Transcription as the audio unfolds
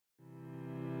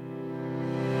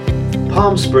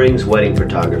Palm Springs wedding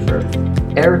photographer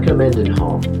Erica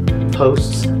Mendenhall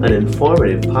hosts an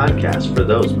informative podcast for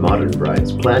those modern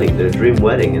brides planning their dream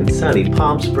wedding in sunny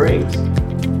Palm Springs.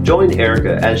 Join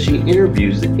Erica as she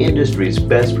interviews the industry's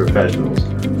best professionals,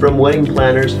 from wedding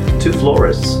planners to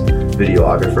florists,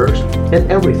 videographers,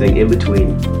 and everything in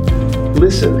between.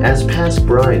 Listen as past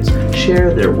brides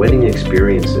share their wedding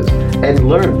experiences and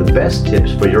learn the best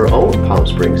tips for your own Palm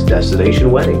Springs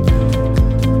destination wedding.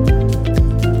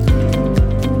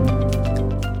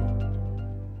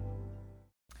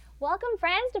 Welcome,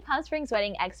 friends, to Palm Springs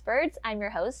Wedding Experts. I'm your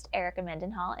host, Erica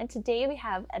Mendenhall, and today we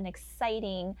have an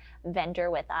exciting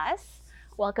vendor with us.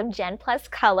 Welcome, Jen Plus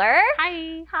Color.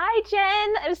 Hi. Hi,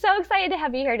 Jen. I'm so excited to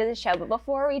have you here to the show, but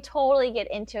before we totally get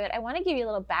into it, I want to give you a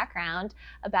little background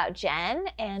about Jen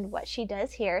and what she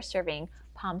does here serving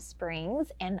Palm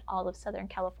Springs and all of Southern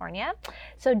California.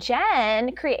 So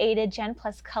Jen created Jen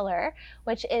Plus Color,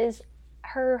 which is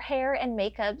her hair and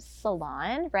makeup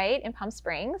salon, right, in Palm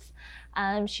Springs.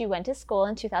 She went to school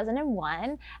in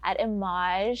 2001 at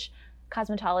Image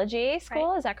Cosmetology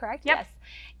School, right. Is that correct? Yep. Yes.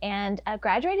 And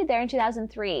graduated there in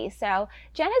 2003. So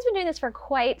Jen has been doing this for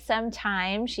quite some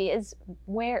time. She is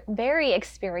very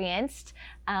experienced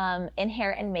in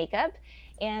hair and makeup.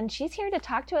 And she's here to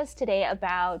talk to us today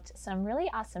about some really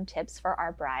awesome tips for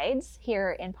our brides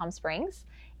here in Palm Springs.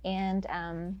 And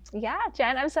yeah,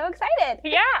 Jen, I'm so excited.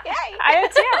 Yeah, Yay. I am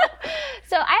too.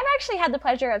 So I've actually had the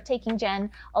pleasure of taking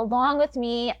Jen along with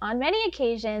me on many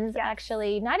occasions,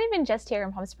 actually, not even just here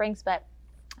in Palm Springs, but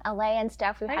LA and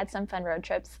stuff. We've had some fun road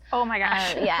trips. Oh my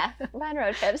gosh. Yeah, fun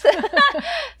road trips.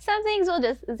 Some things will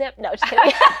just zip. No, just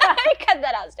kidding. Cut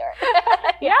that out, Stuart.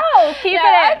 No, keep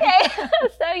it in. Okay.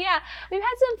 So yeah, we've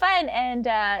had some fun, and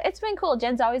it's been cool.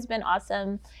 Jen's always been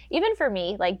awesome. Even for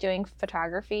me, like doing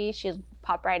photography, she'll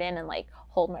pop right in and like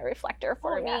hold my reflector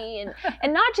for me,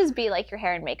 and not just be like your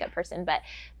hair and makeup person, but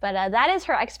that is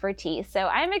her expertise. So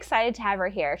I'm excited to have her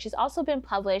here. She's also been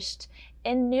published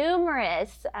in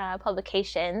numerous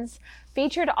publications,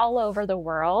 featured all over the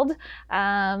world.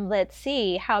 Let's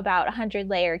see, how about 100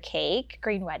 Layer Cake,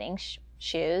 Green Wedding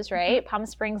Shoes, right? Mm-hmm. Palm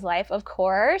Springs Life, of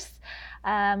course.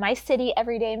 My City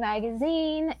Everyday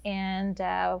Magazine, and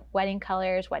Wedding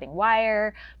Colors, Wedding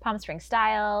Wire, Palm Springs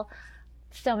Style.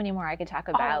 So many more I could talk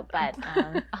about, but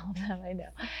all of them I know,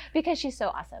 because she's so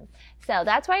awesome. So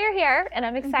that's why you're here, and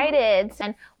I'm excited. Mm-hmm.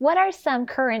 And what are some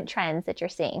current trends that you're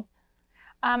seeing?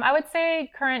 I would say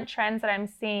current trends that I'm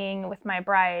seeing with my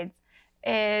brides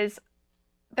is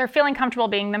they're feeling comfortable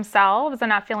being themselves and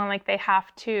not feeling like they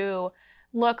have to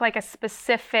look like a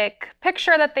specific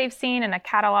picture that they've seen in a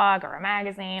catalog or a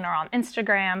magazine or on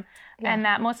Instagram. Yeah. And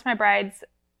that most of my brides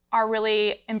are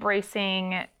really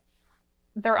embracing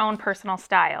their own personal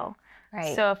style.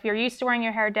 Right. So if you're used to wearing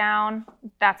your hair down,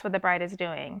 that's what the bride is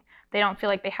doing. They don't feel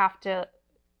like they have to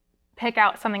pick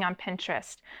out something on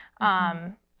Pinterest. Mm-hmm.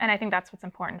 And I think that's what's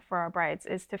important for our brides,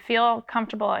 is to feel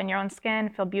comfortable in your own skin,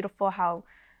 feel beautiful how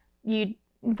you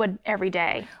would every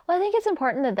day. Well, I think it's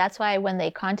important that that's why when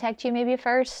they contact you maybe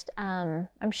first, I'm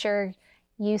sure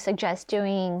you suggest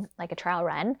doing like a trial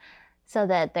run so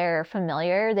that they're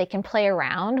familiar. They can play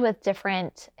around with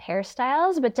different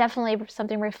hairstyles, but definitely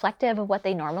something reflective of what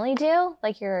they normally do.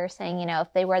 Like you're saying, you know,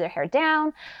 if they wear their hair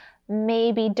down,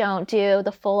 maybe don't do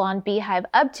the full-on beehive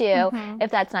updo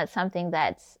if that's not something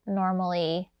that's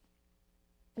normally,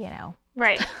 you know.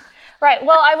 Right. Right.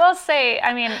 Well, I will say,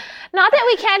 I mean, not that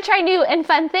we can't try new and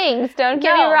fun things. Don't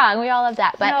get me wrong. We all love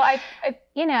that. But, I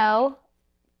you know.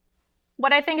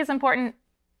 What I think is important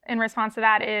in response to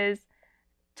that is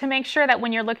to make sure that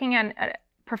when you're looking at a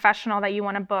professional that you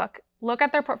want to book, look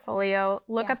at their portfolio,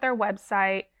 look at their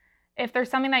website. If there's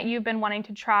something that you've been wanting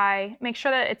to try, make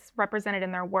sure that it's represented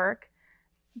in their work.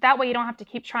 That way you don't have to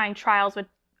keep trying trials with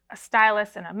a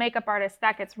stylist and a makeup artist.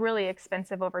 That gets really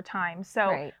expensive over time.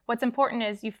 So what's important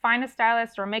is you find a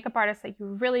stylist or a makeup artist that you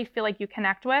really feel like you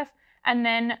connect with, and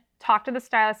then talk to the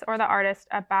stylist or the artist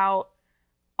about,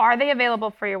 are they available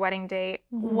for your wedding date?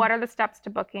 Mm-hmm. What are the steps to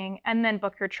booking? And then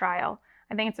book your trial.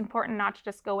 I think it's important not to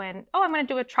just go in, I'm going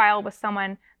to do a trial with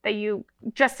someone that you,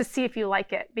 just to see if you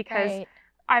like it, because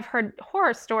I've heard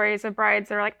horror stories of brides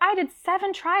that are like, I did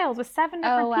 7 trials with 7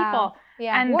 different people.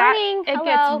 Yeah. And Warning. It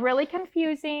gets really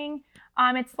confusing.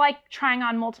 It's like trying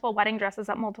on multiple wedding dresses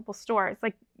at multiple stores.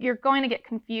 Like, you're going to get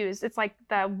confused. It's like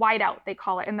the whiteout, they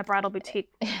call it in the bridal boutique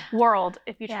world.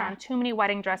 If you try on too many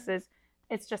wedding dresses,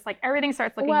 it's just like everything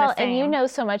starts looking the same. And you know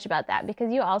so much about that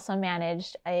because you also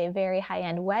managed a very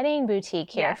high-end wedding boutique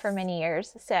here for many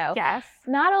years. So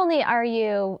not only are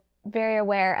you very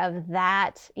aware of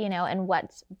that, you know, and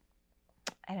what's,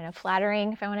 I don't know,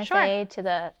 flattering, if I want to say, to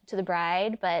the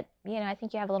bride, but, you know, I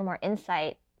think you have a little more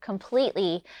insight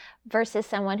completely versus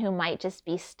someone who might just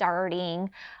be starting,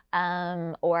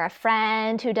 or a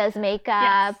friend who does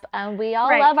makeup. Yes. We all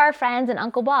love our friends and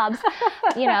Uncle Bob's,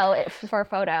 for a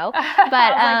photo.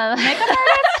 But makeup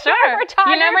artist, sure.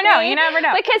 You never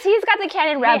know. Because he's got the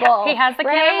Canon Rebel. He has the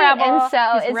Canon Rebel. And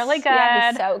so it's really good. Yeah,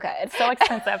 it's so good. It's so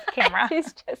expensive camera.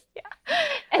 He's just,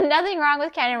 and nothing wrong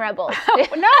with Canon Rebels.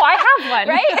 No, I have one.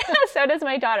 Right? So does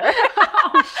my daughter.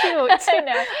 Oh, shoot. I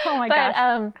know. Oh my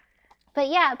gosh.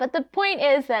 But the point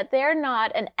is that they're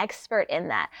not an expert in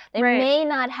that. They may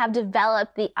not have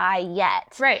developed the eye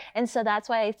yet. Right. And so that's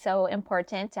why it's so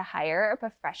important to hire a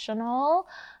professional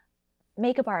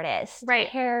makeup artist,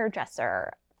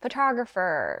 hairdresser,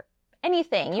 photographer,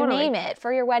 anything, you name it,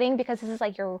 for your wedding, because this is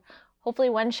like your hopefully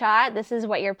one shot. This is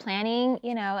what you're planning,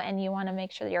 and you want to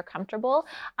make sure that you're comfortable.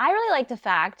 I really like the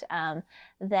fact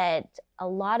that a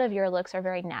lot of your looks are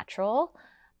very natural.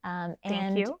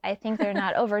 Thank you. I think they're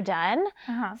not overdone.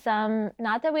 Some,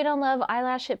 not that we don't love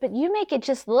eyelashes, but you make it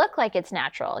just look like it's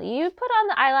natural. You put on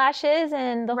the eyelashes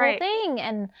and the whole thing,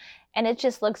 and it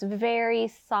just looks very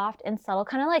soft and subtle,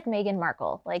 kind of like Meghan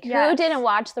Markle. Like, who didn't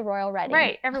watch the royal wedding?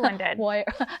 Right, everyone did.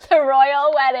 The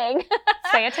royal wedding.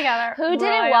 Say it together. Who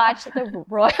didn't watch the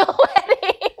royal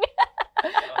wedding?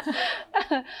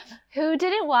 Who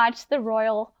didn't watch the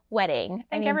royal wedding?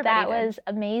 I mean, that was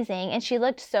amazing. And she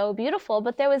looked so beautiful,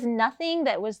 but there was nothing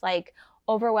that was like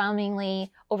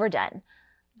overwhelmingly overdone.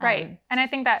 Right. And I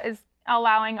think that is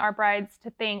allowing our brides to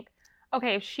think,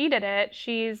 okay, if she did it,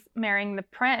 she's marrying the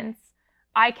prince.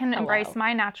 I can embrace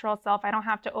my natural self. I don't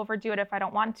have to overdo it if I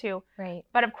don't want to. Right.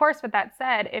 But of course, with that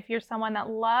said, if you're someone that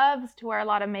loves to wear a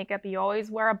lot of makeup, you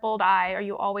always wear a bold eye or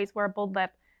you always wear a bold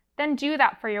lip, then do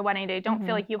that for your wedding day. Don't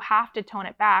feel like you have to tone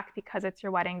it back because it's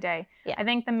your wedding day. Yeah. I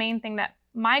think the main thing that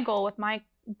my goal with my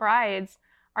brides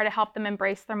are to help them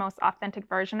embrace their most authentic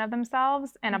version of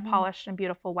themselves in a polished and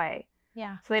beautiful way.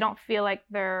 Yeah. So they don't feel like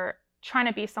they're trying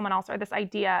to be someone else or this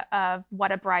idea of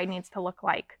what a bride needs to look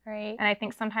like. Right. And I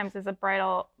think sometimes as a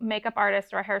bridal makeup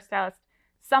artist or a hairstylist,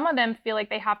 some of them feel like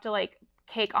they have to like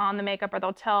cake on the makeup, or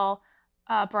they'll tell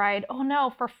a bride, oh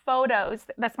no, for photos,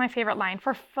 that's my favorite line,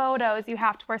 for photos, you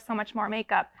have to wear so much more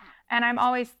makeup. And I'm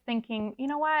always thinking, you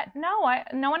know what? No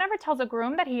one ever tells a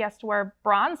groom that he has to wear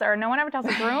bronzer. No one ever tells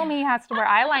a groom he has to wear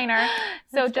eyeliner.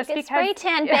 So just because spray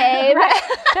tan, babe.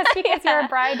 Just because you're a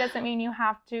bride doesn't mean you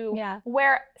have to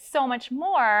wear so much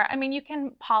more. I mean, you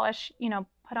can polish,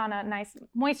 put on a nice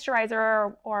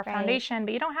moisturizer or foundation,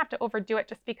 but you don't have to overdo it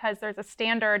just because there's a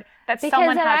standard that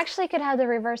someone has. Because it actually could have the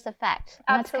reverse effect.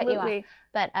 Absolutely. Not to cut you off.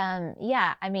 But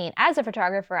I mean, as a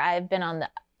photographer, I've been on the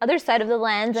other side of the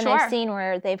lens, and I've seen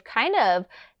where they've kind of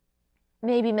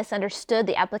maybe misunderstood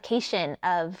the application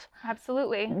of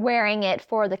wearing it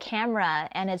for the camera,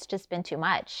 and it's just been too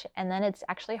much, and then it's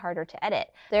actually harder to edit.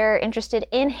 They're interested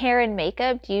in hair and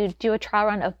makeup. Do you do a trial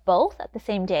run of both at the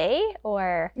same day,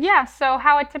 or? Yeah, so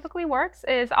how it typically works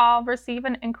is I'll receive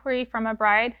an inquiry from a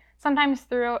bride, sometimes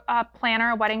through a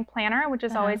planner, a wedding planner, which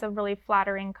is always a really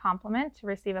flattering compliment to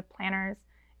receive a planner's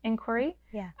inquiry.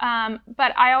 Yeah.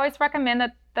 But I always recommend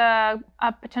that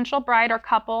a potential bride or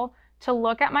couple to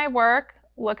look at my work,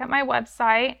 look at my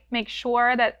website, make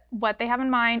sure that what they have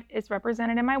in mind is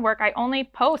represented in my work. I only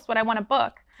post what I want to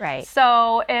book. Right.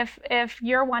 So if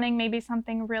you're wanting maybe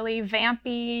something really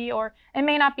vampy, or it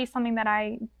may not be something that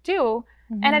I do,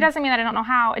 and it doesn't mean that I don't know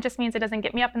how, it just means it doesn't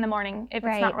get me up in the morning if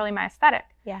it's not really my aesthetic.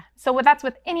 Yeah. So that's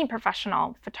with any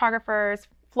professional, photographers,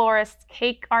 florists,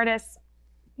 cake artists,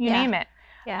 you name it.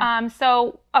 Yeah.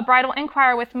 So a bride will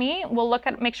inquire with me. We'll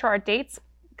make sure our dates,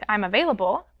 I'm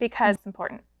available, because it's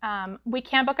important. We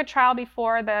can book a trial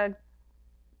before the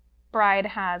bride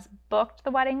has booked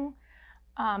the wedding.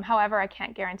 However, I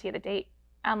can't guarantee the date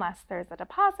unless there's a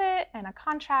deposit and a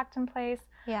contract in place.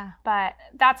 Yeah. But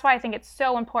that's why I think it's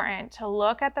so important to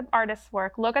look at the artist's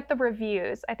work, look at the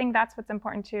reviews. I think that's what's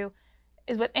important too,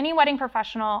 is with any wedding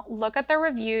professional, look at their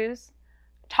reviews.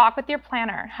 Talk with your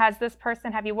planner. Have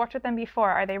you worked with them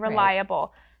before? Are they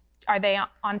reliable? Are they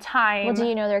on time? Well, do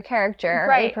you know their character?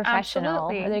 Right, are they professional?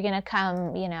 absolutely. Are they going to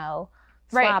come,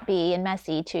 sloppy and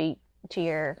messy to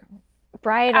your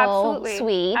bridal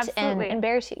suite and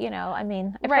embarrass you? I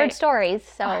mean, I've heard stories.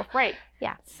 So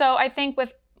yeah. So I think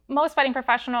with most wedding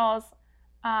professionals,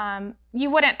 you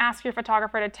wouldn't ask your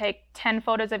photographer to take 10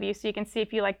 photos of you so you can see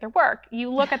if you like their work. You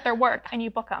look at their work and you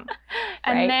book them.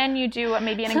 And then you do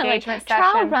maybe an engagement session.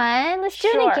 Trial run. Let's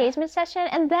do an engagement session,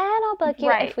 and then I'll book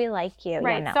you if we like you.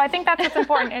 Right. So I think that's what's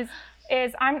important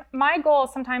is my goal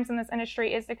sometimes in this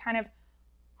industry is to kind of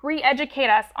re-educate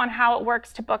us on how it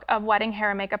works to book a wedding hair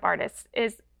and makeup artist.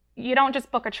 Is you don't just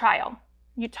book a trial.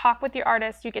 You talk with your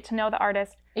artist, you get to know the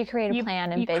artist, You create a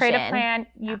plan and you vision. create a plan.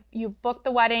 You book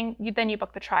the wedding. Then you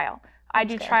book the trial. I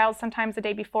do trials sometimes the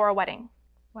day before a wedding.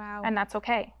 Wow. And that's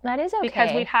okay. That is okay.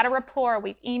 Because we've had a rapport,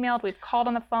 we've emailed, we've called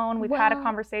on the phone, we've had a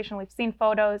conversation, we've seen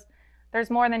photos. There's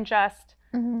more than just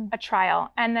a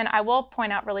trial. And then I will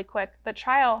point out really quick, the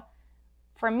trial,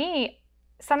 for me,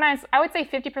 sometimes I would say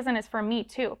 50% is for me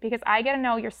too, because I get to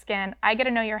know your skin, I get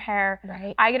to know your hair,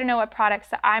 right. I get to know what products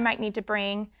that I might need to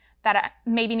bring, that I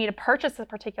maybe need to purchase a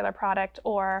particular product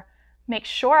or make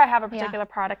sure I have a particular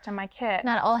product in my kit.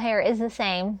 Not all hair is the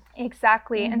same.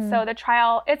 Exactly. And so the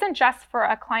trial isn't just for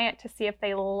a client to see if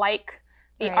they like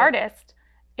the artist.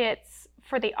 It's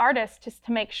for the artist just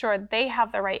to make sure they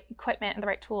have the right equipment and the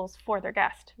right tools for their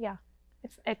guest. Yeah.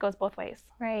 It goes both ways.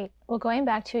 Right. Well, going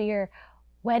back to your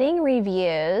wedding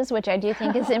reviews, which I do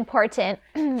think is important.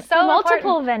 So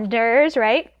multiple vendors,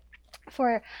 right?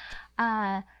 For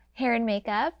hair and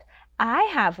makeup. I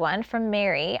have one from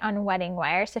Mary on Wedding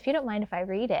Wire, so if you don't mind if I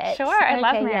read it. Sure, I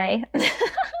love Mary.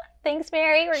 Thanks,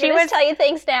 Mary. We're going to tell you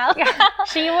thanks now.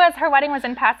 Her wedding was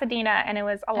in Pasadena, and it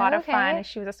was a lot of fun, and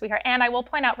she was a sweetheart. And I will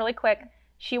point out really quick,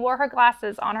 she wore her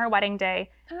glasses on her wedding day,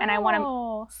 and I want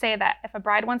to say that if a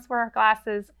bride wants to wear her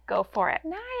glasses, go for it.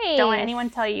 Nice. Don't let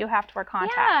anyone tell you have to wear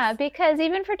contacts. Yeah, because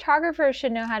even photographers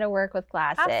should know how to work with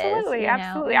glasses. Absolutely,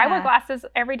 absolutely. Yeah. I wear glasses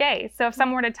every day, so if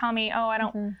someone were to tell me, oh, I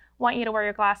don't want you to wear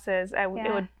your glasses, it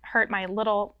would hurt my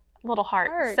little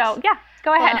heart. So yeah,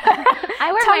 go ahead. Well,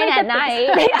 I wear mine at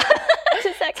night.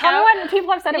 Tell me what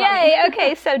people have said about me.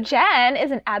 Okay, so Jen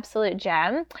is an absolute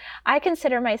gem. I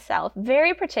consider myself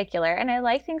very particular, and I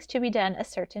like things to be done a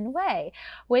certain way,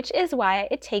 which is why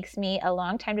it takes me a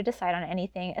long time to decide on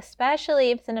anything,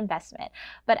 especially if it's an investment.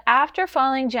 But after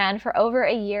following Jen for over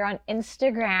a year on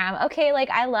Instagram,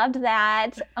 I loved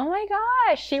that. Oh my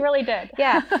gosh. She really did.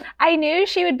 Yeah. I knew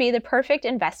she would be the perfect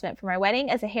investment for my wedding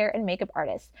as a hair and makeup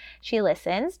artist. She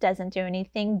listens, doesn't do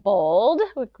anything bold,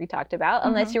 which we talked about,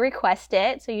 unless you request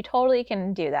it. So you totally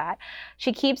can do that.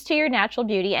 She keeps to your natural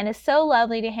beauty and is so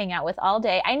lovely to hang out with all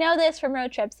day. I know this from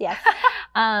road trips, yes.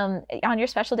 On your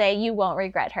special day, you won't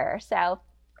regret her. So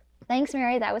thanks,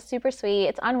 Mary. That was super sweet.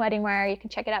 It's on Wedding Wire. You can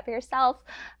check it out for yourself.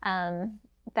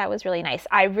 That was really nice.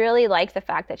 I really like the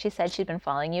fact that she said she'd been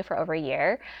following you for over a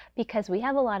year, because we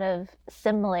have a lot of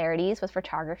similarities with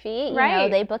photography. You know,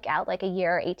 they book out like a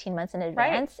year or 18 months in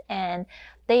advance, and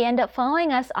they end up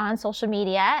following us on social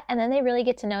media, and then they really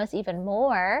get to know us even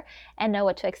more and know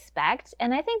what to expect.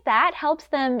 And I think that helps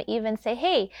them even say,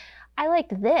 hey, I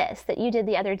liked this that you did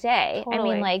the other day.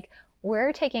 Totally. I mean,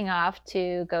 we're taking off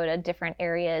to go to different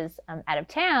areas out of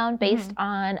town based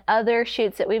on other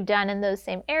shoots that we've done in those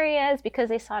same areas because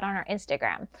they saw it on our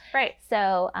Instagram. Right.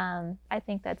 So I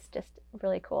think that's just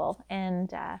really cool.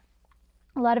 And a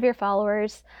lot of your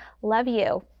followers love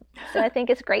you. So I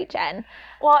think it's great, Jen.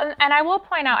 Well, and I will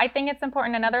point out, I think it's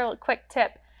important, another quick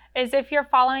tip is if you're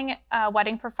following a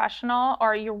wedding professional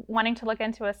or you're wanting to look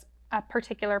into a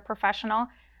particular professional,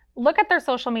 look at their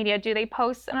social media. Do they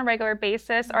post on a regular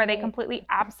basis? Or are they completely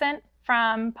absent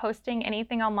from posting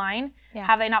anything online? Yeah.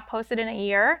 Have they not posted in a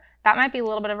year? That might be a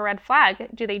little bit of a red flag.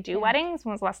 Do they do weddings?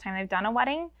 When was the last time they've done a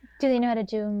wedding? Do they know how to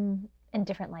do them in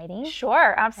different lighting?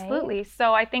 Sure, absolutely. Right.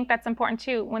 So I think that's important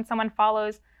too. When someone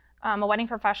follows a wedding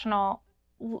professional,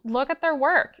 look at their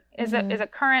work. Is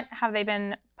it current? Have they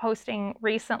been posting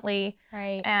recently?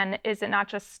 Right. And is it not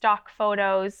just stock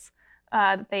photos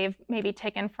that they've maybe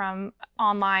taken from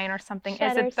online or something?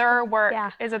 Is it their work?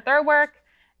 Yeah. Is it their work?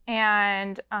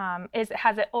 And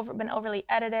has it been overly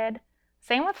edited?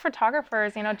 Same with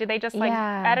photographers. Do they just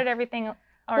edit everything?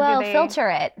 Or do they filter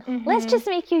it. Let's just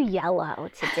make you yellow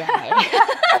today.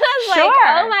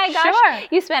 Oh my gosh,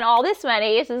 you spent all this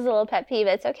money. This is a little pet peeve.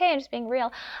 It's okay, I'm just being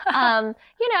real.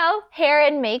 Hair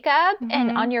and makeup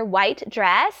and on your white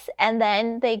dress, and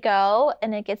then they go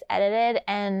and it gets edited,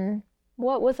 and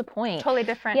what was the point? Totally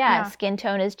different. Yeah, skin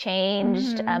tone has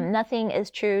changed. Nothing is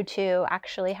true to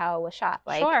actually how it was shot.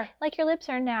 Like your lips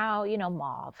are now,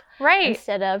 mauve. Right.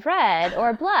 Instead of red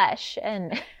or blush.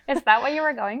 And is that what you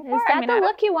were going for? Is that the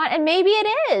look you want? And maybe it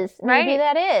is. Maybe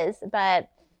that is. But,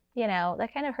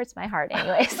 that kind of hurts my heart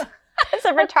anyways. As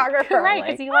a photographer. Right,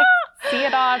 because you see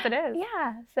it all as it is.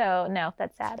 Yeah. So, no,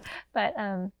 that's sad. But,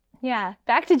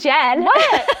 back to Jen.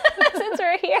 What? Since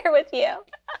we're here with you.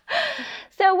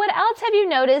 So what else have you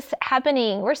noticed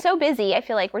happening? We're so busy. I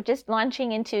feel like we're just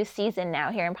launching into season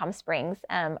now here in Palm Springs.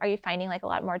 Are you finding a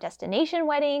lot more destination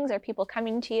weddings? Are people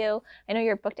coming to you? I know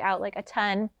you're booked out a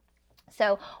ton.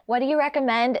 So what do you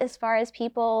recommend as far as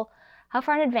people, how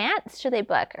far in advance should they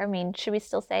book? I mean, should we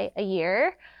still say a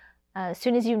year? As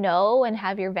soon as you know and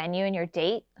have your venue and your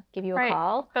date, give you a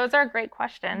call? Those are great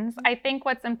questions. I think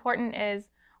what's important is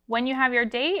when you have your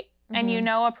date and you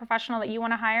know a professional that you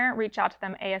want to hire, reach out to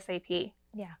them ASAP.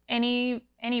 Yeah. Any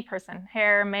person,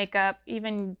 hair, makeup,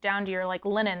 even down to your like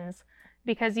linens,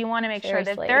 because you want to make sure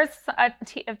that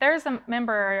if there's a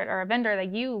member or a vendor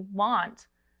that you want,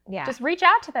 just reach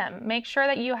out to them. Make sure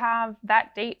that you have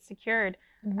that date secured,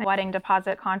 wedding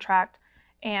deposit contract.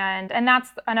 And that's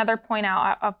another point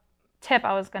out, a tip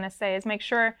I was going to say is make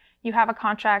sure you have a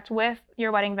contract with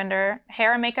your wedding vendor,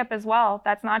 hair and makeup as well.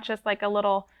 That's not just like a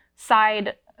little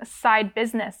side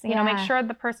business. You know, make sure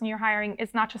the person you're hiring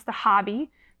is not just a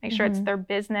hobby. Make sure it's their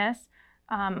business.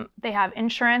 They have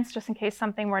insurance just in case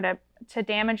something were to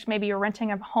damage. Maybe you're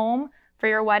renting a home for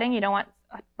your wedding. You don't want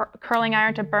a curling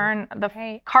iron to burn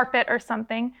the carpet or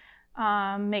something.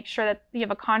 Make sure that you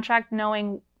have a contract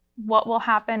knowing what will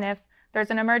happen if there's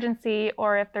an emergency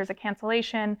or if there's a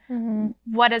cancellation.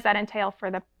 What does that entail for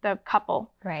the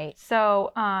couple? Right.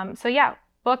 So yeah,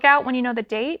 book out when you know the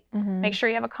date. Make sure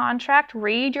you have a contract.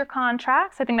 Read your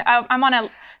contracts. I think that I'm on a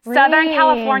Southern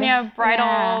California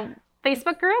bridal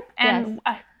Facebook group, and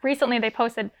recently they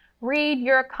posted, read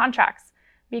your contracts,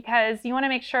 because you want to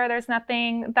make sure there's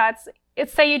nothing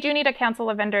say you do need to cancel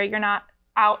a vendor, you're not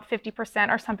out 50%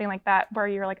 or something like that, where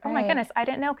you're like, oh my goodness, I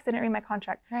didn't know because I didn't read my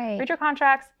contract. Read your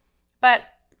contracts, but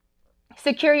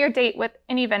secure your date with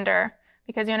any vendor,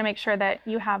 because you want to make sure that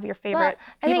you have your favorite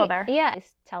people there. Yeah, I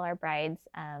tell our brides,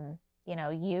 you know,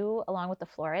 you along with the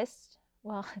florist,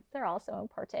 well, they're all so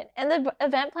important. And the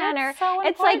event planner,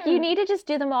 it's like you need to just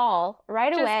do them all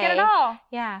right away. Just get it all.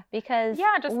 Yeah, because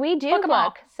just we do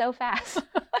book so fast.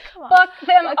 Book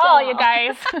them all, you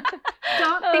guys.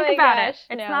 Don't think about it.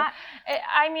 It's not,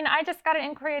 I mean, I just got an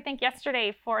inquiry, I think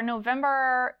yesterday, for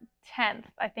November 10th,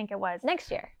 I think it was.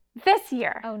 Next year. This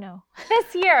year. Oh, no.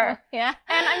 This year. Yeah.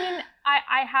 And I mean,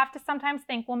 I have to sometimes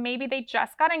think, well, maybe they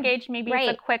just got engaged. Maybe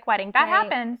it's a quick wedding. That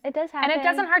happens. It does happen. And it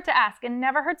doesn't hurt to ask. It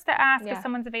never hurts to ask if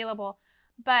someone's available.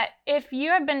 But if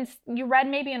you read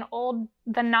maybe an old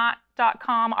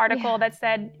theknot.com article that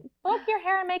said, book your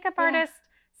hair and makeup artist,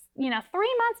 3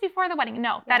 months before the wedding.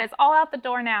 No, that is all out the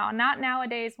door now. Not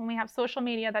nowadays when we have social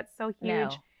media that's so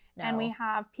huge. No. And we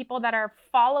have people that are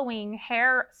following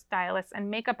hair stylists and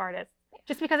makeup artists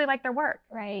just because they like their work.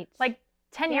 Right. Like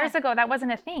 10 years ago, that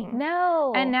wasn't a thing.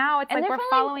 No. And now it's like we're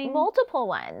following multiple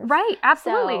ones. Right.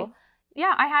 Absolutely. So.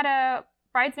 Yeah. I had a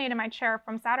bridesmaid in my chair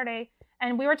from Saturday,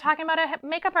 and we were talking about a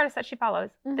makeup artist that she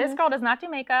follows. This girl does not do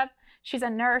makeup. She's a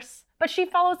nurse, but she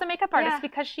follows a makeup artist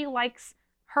because she likes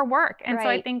her work. And so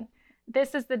I think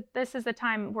this is the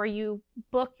time where you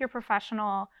book your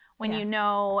professional when you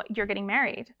know you're getting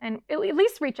married, and at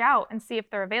least reach out and see if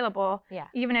they're available. Yeah.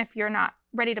 Even if you're not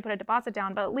ready to put a deposit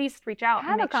down, but at least reach out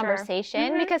and make a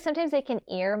conversation, because sometimes they can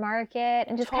earmark it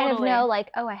and just kind of know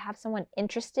like, oh, I have someone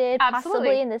interested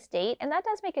possibly in this date, and that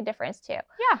does make a difference too.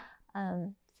 Yeah.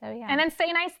 So yeah. And then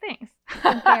say nice things.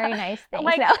 Very nice things.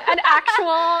 Like an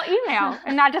actual email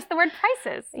and not just the word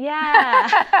prices. Yeah.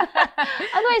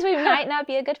 Otherwise we might not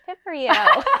be a good fit for you. No.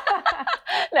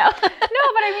 No,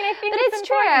 but I mean, I think it's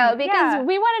true, because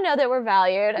we want to know that we're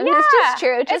valued. I mean, it's just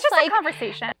true. It's just like a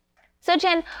conversation. So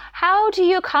Jen, how do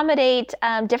you accommodate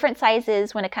different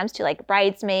sizes when it comes to like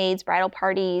bridesmaids, bridal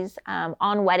parties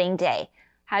on wedding day?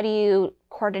 How do you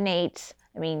coordinate?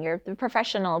 I mean, you're the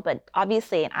professional, but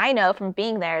obviously, and I know from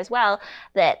being there as well,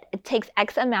 that it takes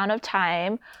X amount of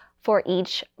time for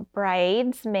each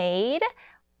bridesmaid,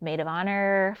 maid of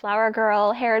honor, flower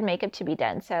girl, hair and makeup to be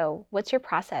done. So what's your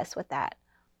process with that?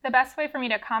 The best way for me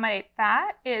to accommodate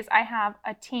that is I have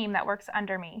a team that works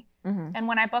under me. And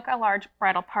when I book a large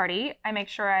bridal party, I make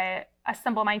sure I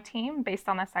assemble my team based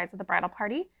on the size of the bridal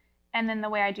party. And then the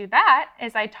way I do that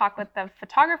is I talk with the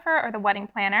photographer or the wedding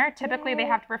planner. Typically, they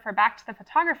have to refer back to the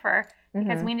photographer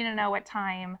because we need to know what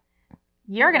time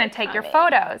you're going to take your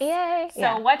photos.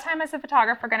 So what time is the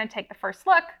photographer going to take the first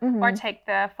look or take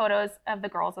the photos of the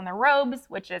girls in their robes,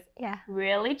 which is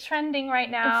really trending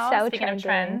right now. It's so Speaking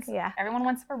trending. of trends, everyone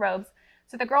wants for robes.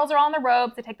 So the girls are all in the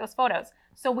robes to take those photos.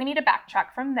 So we need to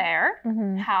backtrack from there.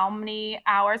 How many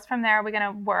hours from there are we going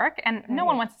to work? And no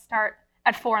one wants to start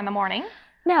at 4 a.m.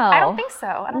 No. I don't think so.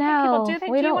 I don't think people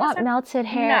do. We don't want melted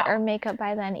hair or makeup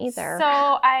by then either.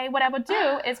 So what I would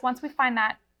do is once we find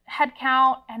that head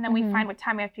count and then we find what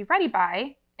time we have to be ready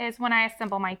by is when I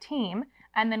assemble my team,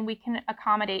 and then we can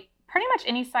accommodate pretty much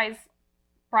any size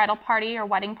bridal party or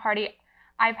wedding party.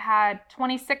 I've had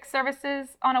 26 services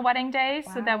on a wedding day.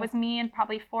 Wow. So that was me and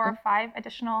probably 4 or 5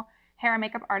 additional hair and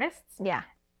makeup artists. Yeah.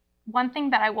 One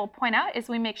thing that I will point out is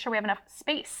we make sure we have enough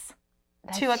space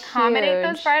to accommodate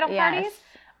those bridal parties.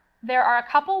 There are a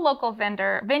couple local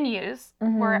venues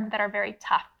that are very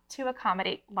tough to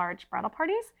accommodate large bridal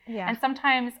parties. Yeah. And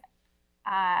sometimes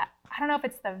I don't know if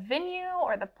it's the venue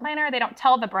or the planner. They don't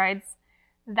tell the brides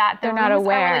that the They're not rooms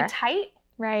aware. are really tight.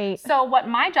 Right. So what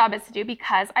my job is to do,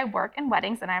 because I work in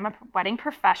weddings and I'm a wedding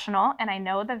professional and I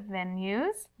know the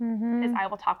venues, is I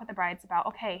will talk with the brides about,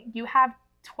 okay, you have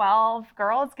 12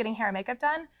 girls getting hair and makeup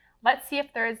done. Let's see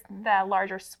if there's the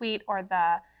larger suite or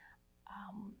the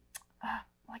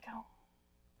like a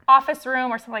office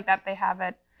room or something like that they have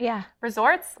at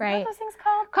resorts. Right. What are those things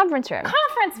called? Conference room.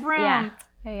 Conference room.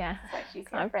 Yeah.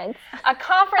 Conference. A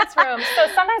conference room. So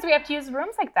sometimes we have to use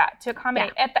rooms like that to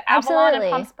accommodate. At the Avalon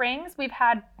in Palm Springs, we've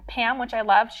had Pam, which I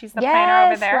love. She's the planner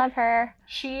over there. Yes, love her.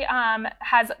 She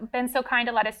has been so kind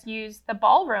to let us use the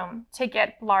ballroom to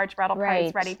get large bridal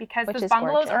parties ready, because those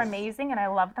bungalows are amazing and I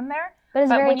love them there. But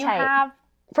it's very when tight. You have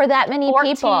for that many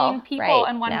 14 people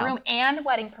in one room and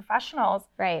wedding professionals,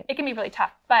 it can be really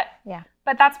tough.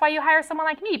 But that's why you hire someone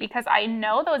like me, because I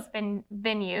know those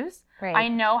venues. Right. I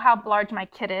know how large my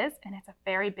kit is, and it's a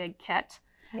very big kit.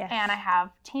 Yes. And I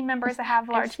have team members that have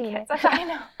large kits. I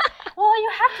know. Well, you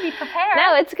have to be prepared.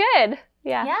 No, it's good.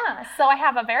 Yeah. Yeah. So I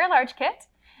have a very large kit,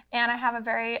 and I have a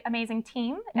very amazing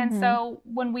team. And so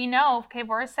when we know, okay,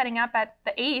 we're setting up at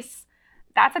the Ace,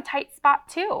 that's a tight spot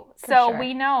too. So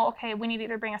we know, okay, we need to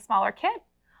either bring a smaller kit,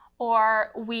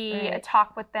 or we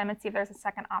talk with them and see if there's a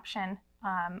second option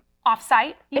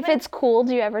off-site. Even. If it's cool,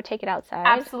 do you ever take it outside?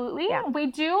 Absolutely. Yeah. We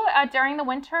do during the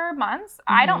winter months.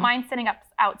 I don't mind sitting up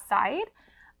outside.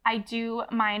 I do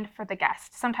mind for the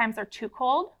guests. Sometimes they're too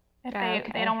cold. If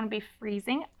they don't want to be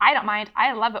freezing. I don't mind.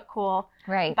 I love it cool.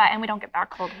 Right. And we don't get that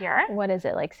cold here. What is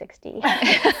it, like 60?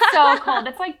 It's so cold.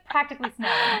 It's like practically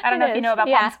snowing. I don't know if you know about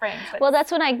Palm Springs. Well,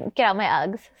 that's when I get out my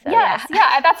Uggs. So yes,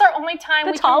 that's our only time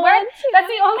we can wear. That's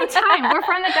the only time. We're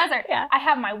from the desert. I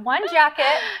have my one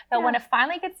jacket that when it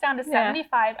finally gets down to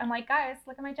 75, I'm like, guys,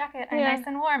 look at my jacket. I'm nice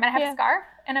and warm. And I have a scarf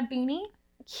and a beanie.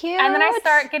 Cute. And then I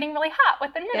start getting really hot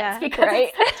with the knits because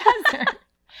it's the desert.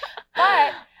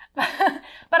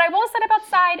 But I will set up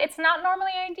outside. It's not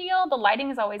normally ideal. The lighting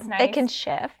is always nice. It can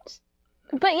shift.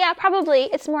 But probably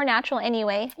it's more natural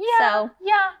anyway. Yeah.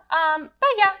 But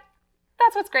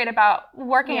that's what's great about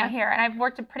working out here. And I've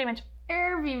worked at pretty much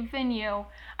every venue.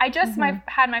 I just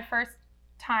had my first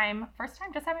time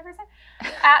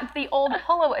at the old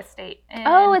Polo Estate in it's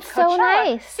Coachella. so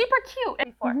nice. Super cute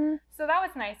before. So that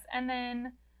was nice. And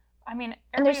then,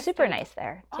 and they're super nice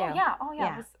there too. Oh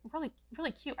yeah. It was really,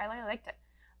 really cute. I really liked it.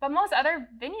 But most other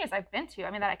venues I've been to,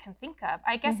 that I can think of,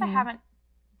 I guess I haven't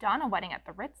done a wedding at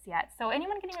the Ritz yet. So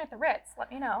anyone getting me at the Ritz,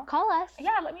 let me know. Call us. Yeah,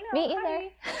 let me know. Me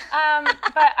either.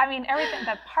 But everything,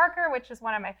 the Parker, which is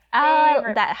one of my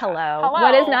favorite. Hello.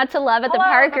 What is not to love at the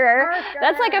Parker?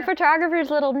 That's like a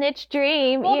photographer's little niche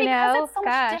dream, because it's so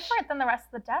much different than the rest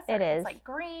of the desert. It is. It's like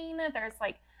green, there's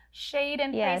like shade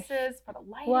in places for the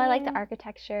lighting. Well, I like the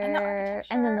architecture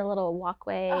and then the little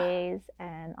walkways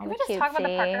and all the cutesy. Can we just talk about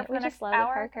the Parker for the next love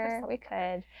hour? The Parker. We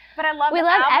could. But I love we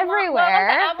love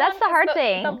everywhere. That's the hard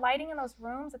thing. The lighting in those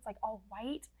rooms, it's like all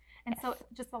white. And so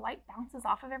just the light bounces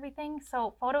off of everything.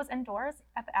 So photos indoors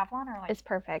at the Avalon are like it's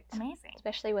perfect. Amazing.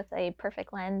 Especially with a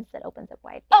perfect lens that opens up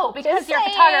wide. Oh, because you're a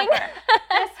photographer.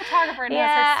 This photographer knows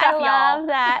her stuff, y'all. I love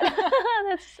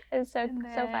that. That's so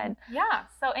fun. Yeah.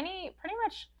 So pretty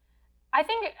much, I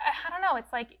think, I don't know,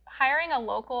 it's like hiring a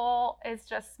local is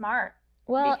just smart.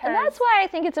 Well, and that's why I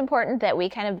think it's important that we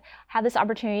kind of have this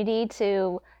opportunity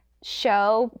to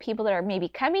show people that are maybe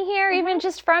coming here, even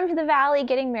just from the Valley,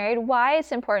 getting married, why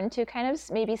it's important to kind of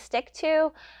maybe stick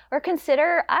to or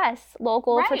consider us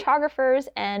local photographers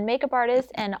and makeup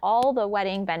artists and all the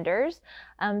wedding vendors,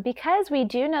 because we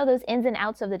do know those ins and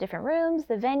outs of the different rooms,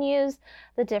 the venues,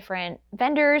 the different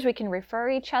vendors. We can refer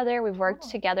each other. We've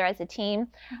worked together as a team.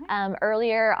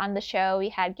 Earlier on the show, we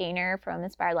had Gaynor from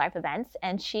Inspired Life Events,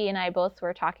 and she and I both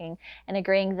were talking and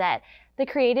agreeing that the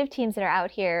creative teams that are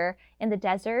out here in the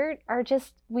desert are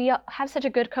just, we have such a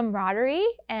good camaraderie,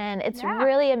 and it's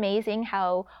really amazing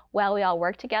how well we all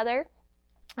work together.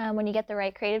 When you get the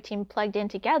right creative team plugged in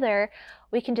together,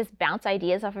 we can just bounce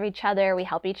ideas off of each other. We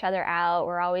help each other out.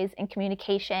 We're always in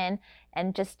communication.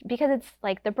 And just because it's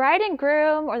like the bride and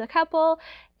groom or the couple,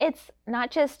 it's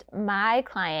not just my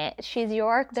client.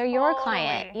 They're your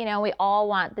client. We all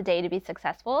want the day to be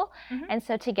successful. And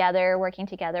so together, working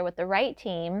together with the right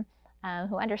team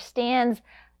who understands,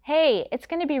 hey, it's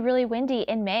going to be really windy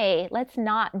in May. Let's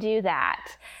not do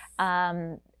that.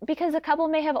 Because a couple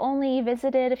may have only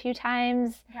visited a few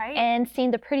times and seen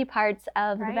the pretty parts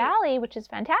of the Valley, which is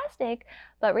fantastic.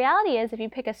 But reality is, if you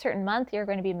pick a certain month, you're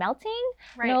going to be melting.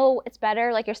 No, it's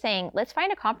better, like you're saying, let's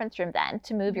find a conference room then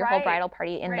to move your whole bridal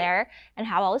party in there and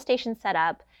have all the stations set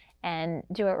up and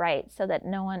do it right so that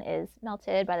no one is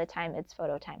melted by the time it's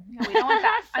photo time. No, we don't want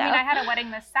that. So. I mean, I had a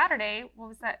wedding this Saturday. What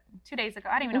was that? 2 days ago.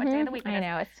 I don't even know what day of the week it is. I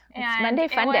know. It's And Monday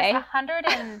fun day. It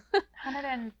was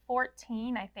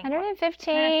 114, I think.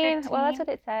 115. Well, that's what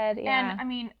it said. Yeah. And I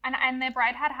mean, and the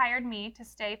bride had hired me to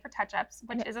stay for touch-ups,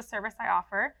 which is a service I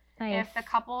offer. Nice. If the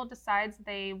couple decides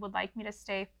they would like me to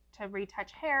stay to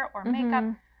retouch hair or makeup,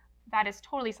 that is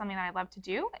totally something that I love to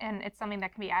do, and it's something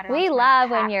that can be added. We onto love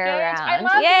my when you're package. around. I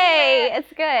love Yay! it.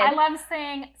 It's good. I love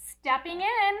saying stepping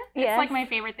in. Yes. It's like my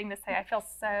favorite thing to say. I feel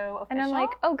so official. And I'm like,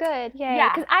 oh, good, yay. Yeah.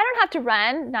 Because I don't have to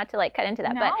run, not to like cut into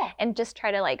that, No. and just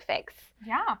try to like fix,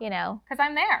 yeah, you know. because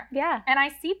I'm there. Yeah. And I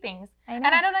see things. I know.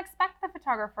 And I don't expect the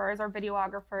photographers or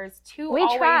videographers to We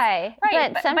always. try,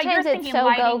 Right, but sometimes you're it's thinking so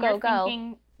lighting, go. you're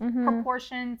thinking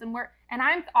proportions and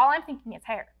all I'm thinking is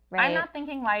hair. Right. I'm not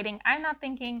thinking lighting. I'm not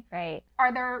thinking Right.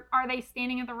 are they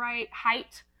standing at the right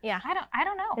height? Yeah. I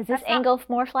don't know. Is this That's not- angle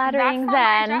more flattering that's not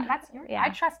my than? job. That's your. Yeah. I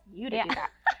trust you to Yeah. do that.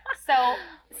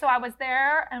 So I was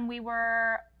there and we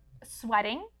were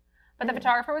sweating, but the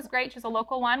photographer was great. She's a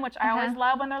local one, which I always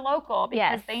love when they're local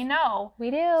because Yes. they know. We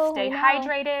do. Stay we know.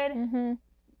 hydrated. Mm-hmm.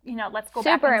 You know, let's go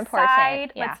Super back important,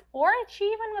 inside. yeah. Or she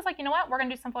even was like, you know what? We're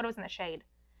gonna do some photos in the shade.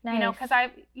 Nice. You know, because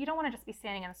you don't want to just be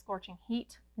standing in the scorching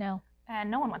heat, No. and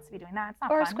no one wants to be doing that. It's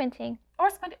not Or fun. squinting. Or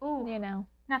squinting. Ooh, You know.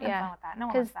 nothing yeah. fun with that. No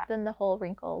one Because wants that. then the whole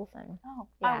wrinkles and. Oh,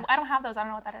 Yeah. I don't have those. I don't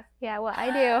know what that is. Yeah. Well, I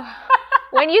do.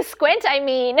 When you squint, I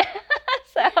mean.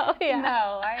 So yeah.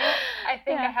 No, I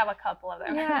think Yeah. I have a couple of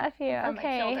them. Yeah, a few. From my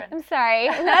Okay. children. I'm sorry.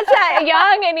 I'm not that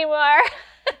young anymore.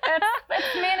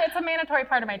 It's a mandatory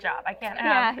part of my job. I can't have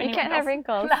Yeah, you any can't have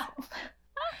wrinkles. No.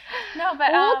 No,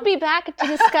 but We'll be back to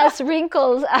discuss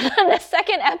wrinkles on the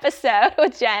second episode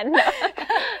with Jen.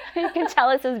 You can tell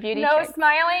us his beauty no tricks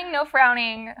smiling, no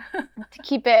frowning. to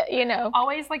keep it, you know.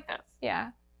 Always like this. Yeah.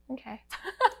 Okay.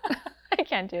 I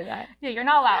can't do that. Yeah, you're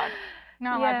not allowed.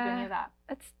 Not allowed to do Yeah. any of that.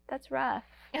 That's rough.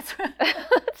 It's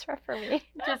That's rough for me.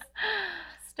 just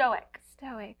stoic.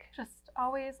 stoic. Just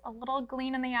always a little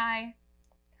gleam in the eye.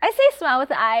 I say smile with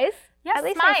the eyes. Yes, At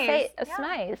least smize. I say Yeah,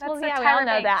 smize. that's Well, a yeah, we Tyra all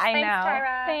know that. Banks. I Thanks, know.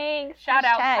 Tyra. Thanks. Shout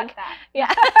out. Hashtag. Cut that. Yeah.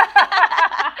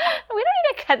 We don't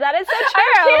need to cut that. It's so true.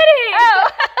 I'm kidding. Oh.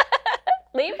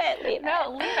 Leave it.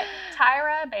 No, leave it.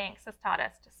 Tyra Banks has taught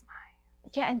us to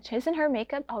smile. Yeah, and isn't her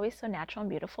makeup always so natural and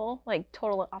beautiful? Like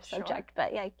total off Sure. subject,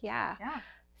 but yeah. Yeah.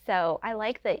 So I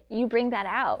like that you bring that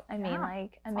out. I mean, Yeah,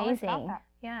 like it's always about amazing. that.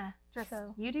 Yeah. Just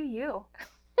So you do you.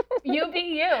 You be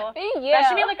you. be you. That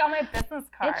should be like on my business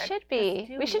card. It should be.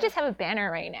 do We should you. just have a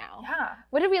banner right now. Yeah.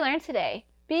 What did we learn today?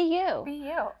 Be you. Be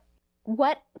you.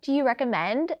 What do you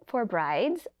recommend for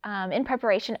brides in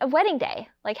preparation of wedding day?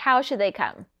 Like, how should they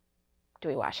come? Do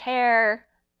we wash hair?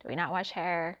 Do we not wash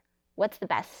hair? What's the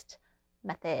best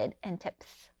method and tips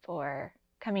for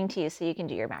coming to you so you can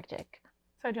do your magic?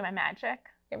 So I do my magic.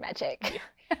 Your magic.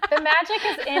 The magic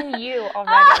is in you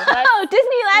already. Oh,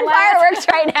 Disneyland fireworks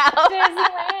right now.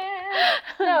 Disneyland.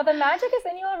 No, the magic is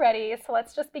in you already. So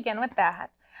let's just begin with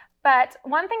that. But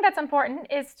one thing that's important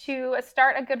is to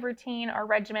start a good routine or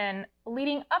regimen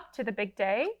leading up to the big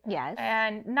day. Yes.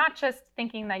 And not just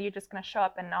thinking that you're just going to show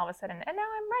up and all of a sudden, and now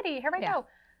I'm ready. Here I Yeah. go.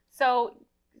 So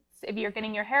if you're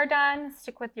getting your hair done,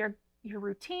 stick with your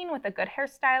routine with a good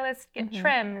hairstylist. Get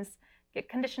trims, get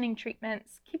conditioning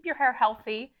treatments, keep your hair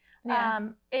healthy. Yeah.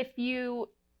 If you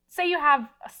say you have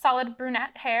a solid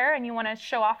brunette hair and you want to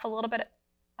show off a little bit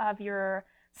of your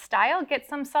style, get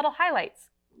some subtle highlights.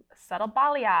 Subtle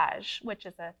balayage, which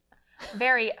is a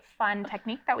very fun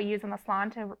technique that we use in the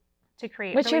salon to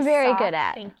create. Which really you're very soft, good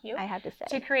at. Thank you. I have to say.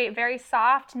 To create very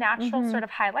soft, natural sort of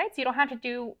highlights. You don't have to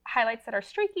do highlights that are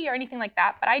streaky or anything like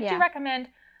that, but I do recommend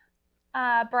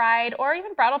bride or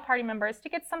even bridal party members to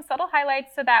get some subtle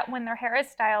highlights so that when their hair is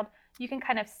styled, you can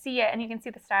kind of see it and you can see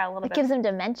the style a little It bit. gives them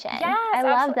dimension. Yes, I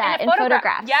love absolutely. that And in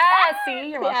photographs. Yes, see,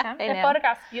 you're Yeah, welcome. I It know.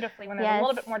 photographs beautifully when there's a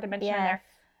little bit more dimension in there.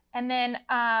 And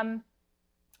then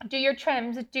do your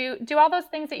trims, do all those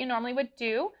things that you normally would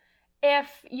do. If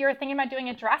you're thinking about doing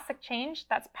a drastic change,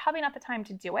 that's probably not the time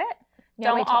to do it.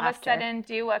 Yeah, wait Don't till all of a after. sudden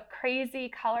do a crazy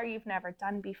color you've never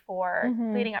done before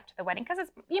leading up to the wedding, because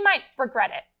you might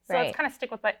regret it. So Right. let's kind of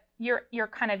stick with your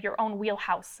kind of your own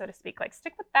wheelhouse, so to speak. Like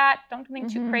stick with that. Don't do anything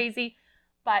too crazy,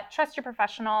 but trust your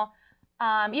professional.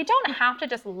 You don't have to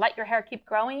just let your hair keep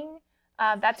growing.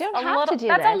 That's You don't a have little. to do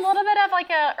That's a this. little bit of like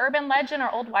a urban legend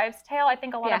or old wives' tale. I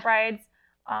think a lot of brides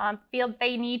feel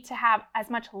they need to have as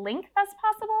much length as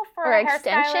possible for Or a hairstylist.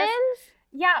 extensions?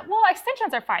 Yeah, well,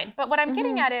 extensions are fine, but what I'm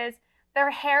getting at is their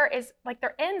hair is like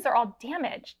their ends are all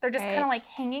damaged. They're just Right. kind of like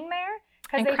hanging there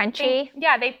And they crunchy. Think,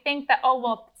 they think that, oh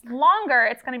well, longer,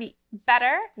 it's going to be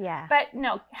better. Yeah. But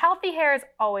no, healthy hair is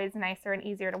always nicer and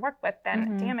easier to work with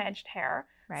than damaged hair.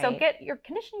 Right. So get your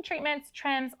conditioning treatments,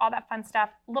 trims, all that fun stuff.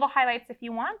 Little highlights if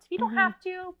you want. You don't have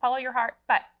to. Follow your heart,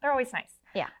 but they're always nice.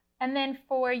 Yeah. And then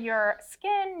for your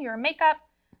skin, your makeup,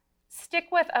 stick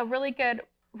with a really good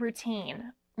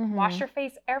routine. Wash your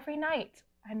face every night.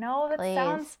 I know that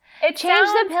sounds... Change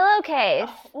the pillowcase.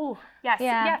 Oh,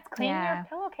 yes. Clean your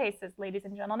pillowcases, ladies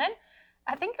and gentlemen.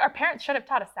 I think our parents should have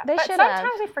taught us that. But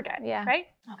sometimes we forget, right?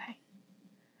 Okay.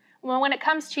 Well, when it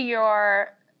comes to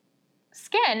your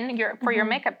skin, for your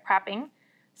makeup prepping,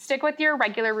 stick with your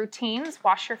regular routines.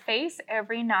 Wash your face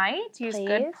every night. Use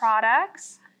good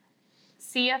products.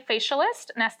 See a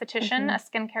facialist, an esthetician, a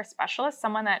skincare specialist,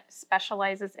 someone that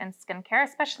specializes in skincare,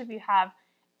 especially if you have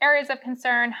areas of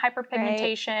concern,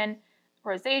 hyperpigmentation,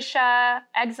 rosacea,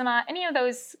 eczema, any of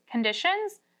those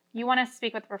conditions. You want to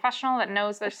speak with a professional that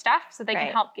knows their stuff so they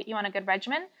can help get you on a good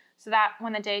regimen so that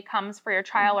when the day comes for your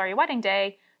trial or your wedding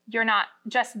day, you're not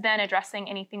just then addressing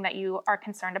anything that you are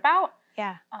concerned about.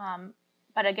 Yeah.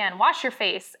 But again, wash your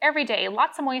face every day.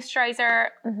 Lots of moisturizer.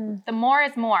 The more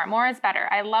is more. More is better.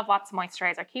 I love lots of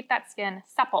moisturizer. Keep that skin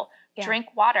supple. Yeah. Drink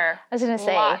water. I was going to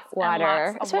say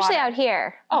water, especially out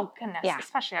here. Oh, goodness. Yeah.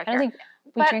 Especially out here. I don't think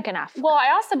we drink enough. Well,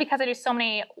 I also, because I do so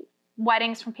many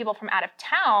weddings from people from out of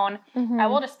town, I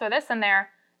will just throw this in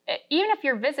there. Even if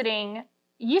you're visiting,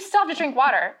 you still have to drink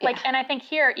water. And I think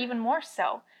here even more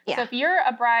so. Yeah. So if you're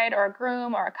a bride or a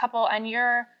groom or a couple and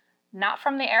you're not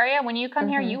from the area, when you come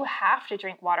here, you have to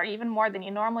drink water even more than you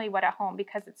normally would at home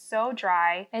because it's so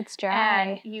dry. It's dry.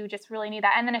 And you just really need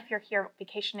that. And then if you're here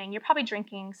vacationing, you're probably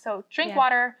drinking. So drink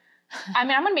water. I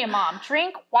mean, I'm going to be a mom.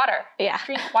 Drink water. Yeah.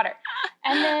 Drink water.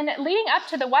 And then leading up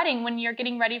to the wedding, when you're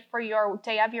getting ready for your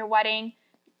day of your wedding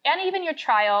and even your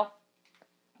trial,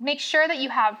 make sure that you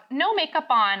have no makeup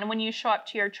on when you show up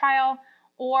to your trial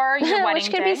or your wedding Which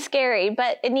could be scary,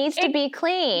 but it needs to be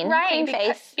clean. Right, clean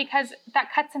face. because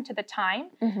that cuts into the time.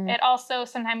 It also,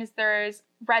 sometimes there's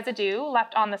residue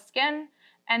left on the skin.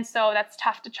 And so that's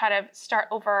tough to try to start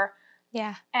over.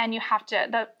 Yeah. And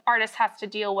the artist has to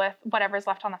deal with whatever's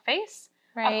left on the face.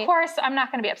 Right. Of course, I'm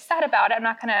not going to be upset about it. I'm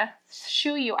not going to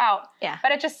shoo you out. Yeah.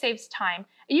 But it just saves time.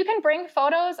 You can bring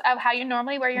photos of how you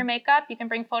normally wear your makeup. You can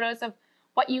bring photos of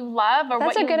what you love or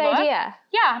what you look. That's a good idea.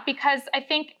 Yeah, because I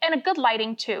think, and a good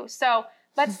lighting too. So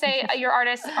let's say your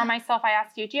artist or myself, I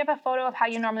asked you, do you have a photo of how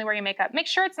you normally wear your makeup? Make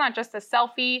sure it's not just a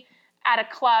selfie at a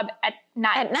club at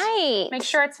night. At night. Make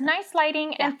sure it's nice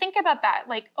lighting and think about that.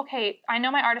 Like, okay, I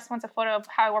know my artist wants a photo of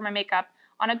how I wear my makeup.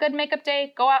 On a good makeup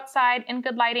day, go outside in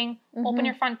good lighting, open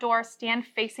your front door, stand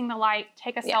facing the light,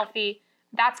 take a selfie.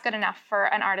 That's good enough for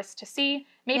an artist to see.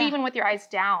 Maybe even with your eyes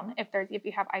down if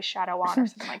you have eyeshadow on or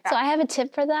something like that. So I have a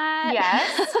tip for that.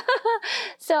 Yes.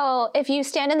 So if you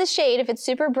stand in the shade, if it's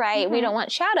super bright, we don't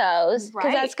want shadows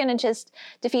because that's going to just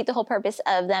defeat the whole purpose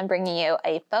of them bringing you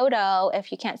a photo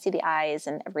if you can't see the eyes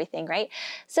and everything, right?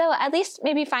 So at least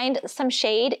maybe find some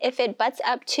shade. If it butts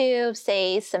up to,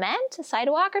 say, cement, a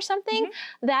sidewalk or something,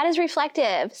 that is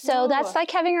reflective. So that's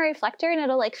like having a reflector and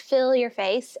it'll like fill your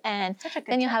face and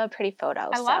then you'll have a pretty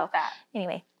photo. I love that.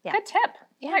 Anyway, Good tip.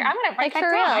 Yeah. Like, I'm going to write that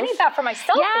for down. reals. I need that for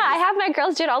myself. Yeah, I have my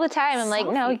girls do it all the time. I'm like,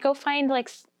 no, go find like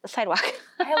a sidewalk.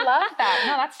 I love that.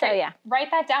 No, that's great. So, yeah.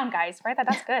 Write that down, guys. Write that.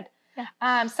 That's good.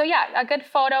 A good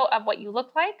photo of what you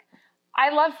look like. I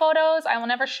love photos. I will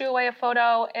never shoo away a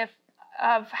photo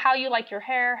of how you like your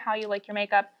hair, how you like your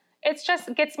makeup. It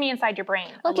just gets me inside your brain.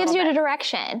 Well, it gives you the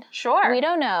direction. Sure. We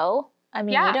don't know. I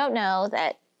mean, we don't know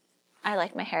that I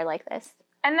like my hair like this.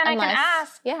 And then I can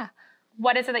ask, yeah,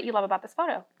 what is it that you love about this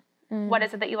photo? What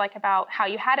is it that you like about how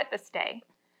you had it this day?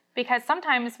 Because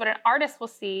sometimes what an artist will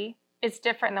see is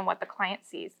different than what the client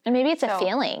sees. And maybe it's a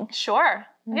feeling. Sure.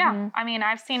 Yeah. I mean,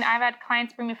 I've had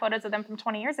clients bring me photos of them from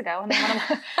 20 years ago. And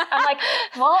I'm like,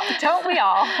 well, don't we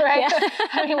all, right? Yeah.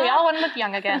 I mean, we all want to look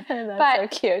young again.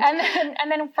 That's so cute.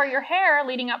 And then for your hair,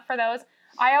 leading up for those,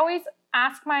 I always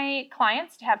ask my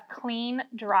clients to have clean,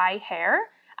 dry hair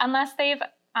unless they've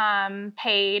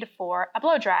paid for a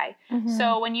blow dry.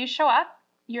 So when you show up,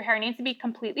 your hair needs to be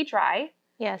completely dry.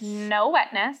 Yes. No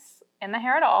wetness in the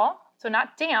hair at all. So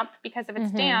not damp, because if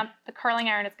it's damp, the curling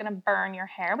iron is going to burn your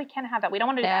hair. We can't have that. We don't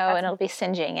want to do that. No, and it'll be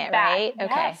singeing it, bad. right?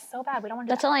 Okay. Yes, so bad. We don't want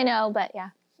to do That's all I know, but yeah.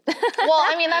 Well,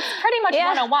 I mean, that's pretty much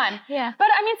 101. Yeah. But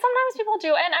I mean, sometimes people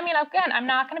do. And I mean, again, I'm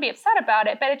not going to be upset about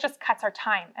it, but it just cuts our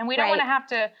time. And we don't want to have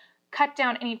to cut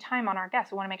down any time on our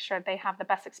guests. We want to make sure they have the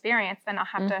best experience and not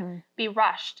have to be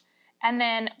rushed. And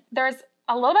then there's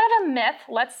a little bit of a myth.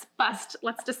 Let's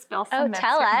dispel some myths.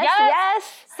 Tell here. us. Yes. Yes.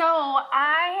 So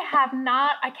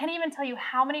I can't even tell you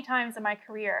how many times in my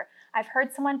career I've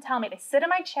heard someone tell me, they sit in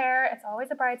my chair, it's always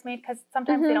a bridesmaid because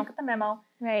sometimes they don't get the memo.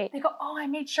 Right. They go, oh, I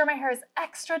made sure my hair is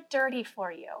extra dirty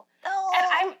for you. Oh.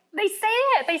 And they say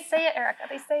it, Erica,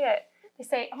 they say it. They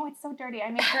say, oh, it's so dirty.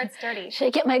 I made sure it's dirty. Should I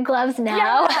get my gloves now?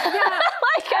 Yeah.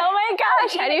 Like, oh my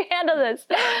gosh, how do you handle this?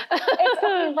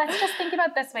 Okay, let's just think about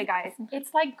it this way, guys.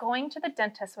 It's like going to the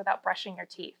dentist without brushing your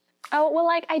teeth. Oh, well,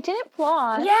 like, I didn't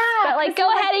floss. Yeah. But, like, go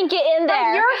ahead and get in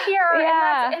there. But you're here.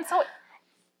 Yeah. And so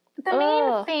the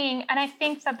main thing, and I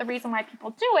think that the reason why people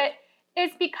do it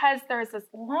is because there's this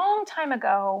long time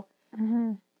ago,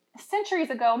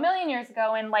 centuries ago, a million years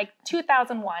ago, in like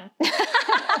 2001,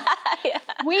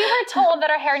 we were told that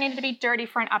our hair needed to be dirty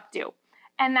for an updo.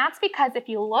 And that's because if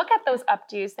you look at those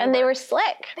updos, they were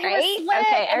slick, right?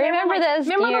 Okay, I remember those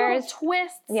Remember years. the little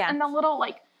twists and the little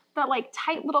the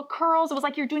tight little curls? It was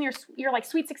like you're doing your like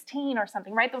Sweet 16 or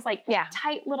something, right? Those like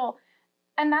tight little,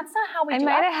 and that's not how we do it.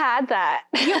 I might have had that.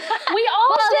 We all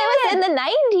well, did. it was in the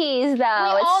 90s,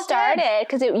 though. We all it started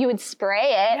because you would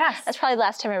spray it. Yes. That's probably the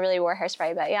last time I really wore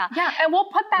hairspray, but yeah. Yeah, and we'll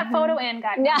put that photo in,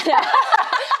 guys. Yeah.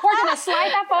 We're going to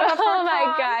slide that photo up. Oh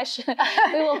my gosh.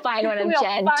 We will find one of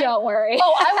Jen. Don't worry.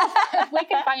 We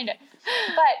can find it.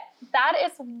 But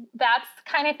that's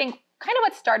kind of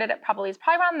what started it probably. It's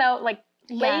probably around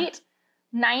late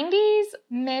 90s,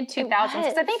 mid 2000s.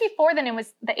 Because I think before then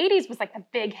the 80s was like the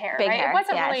big hair, right? Hair, it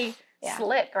wasn't really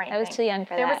slick or anything. I was too young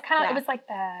for that. It was like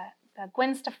the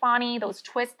Gwen Stefani, those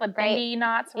twists, the bendy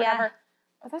knots, whatever.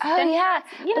 Oh yeah,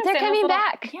 but they're coming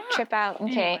back. Yeah. Trip out. Okay,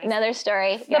 Anyways. another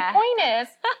story. The point is,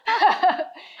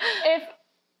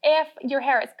 if your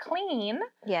hair is clean,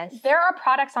 there are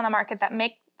products on the market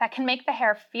that can make the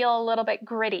hair feel a little bit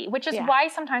gritty, which is why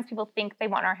sometimes people think they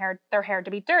want their hair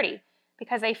to be dirty,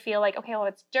 because they feel like, okay, well,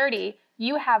 it's dirty.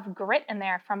 You have grit in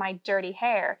there from my dirty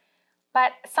hair.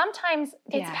 But sometimes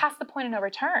it's past the point of no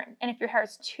return. And if your hair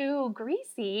is too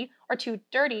greasy or too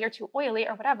dirty or too oily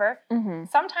or whatever,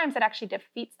 sometimes it actually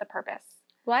defeats the purpose.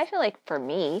 Well, I feel like for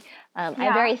me, I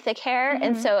have very thick hair.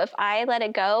 And so if I let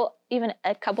it go even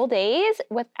a couple days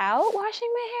without washing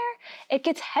my hair, it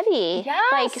gets heavy.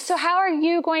 Yes. Like, so how are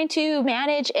you going to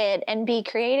manage it and be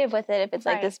creative with it if it's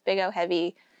like this big old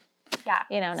heavy,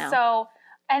 no. So,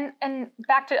 and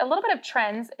back to a little bit of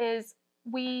trends is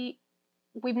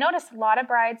we've noticed a lot of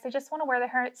brides, they just want to wear their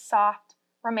hair soft,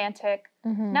 romantic,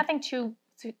 nothing too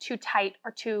tight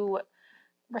or too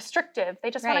restrictive.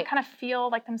 They just want to kind of feel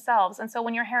like themselves. And so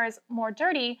when your hair is more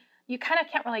dirty, you kind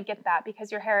of can't really get that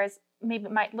because your hair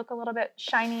might look a little bit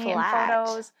shiny in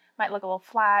photos, might look a little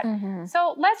flat.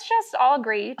 So let's just all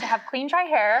agree to have clean, dry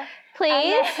hair.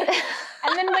 Please.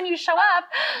 And then when you show up,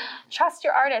 trust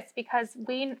your artist, because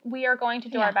we are going to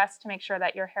do our best to make sure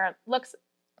that your hair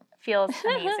feels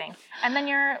amazing. And then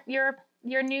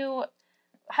your new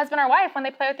husband or wife, when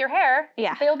they play with your hair,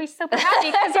 they'll be super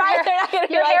happy because they're not going to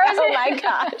be like, oh my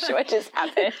gosh, what just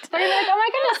happened? They're going to be like, oh my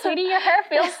goodness, sweetie, your hair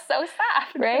feels so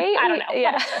soft. Right? I don't know.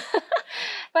 Yeah.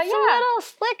 But it's a little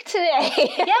slick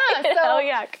today. Yeah. So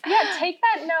yuck. Yeah, take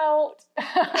that note.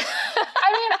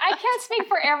 I mean, I can't speak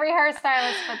for every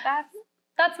hairstylist, but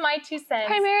that's my 2 cents.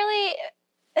 Primarily,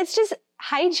 it's just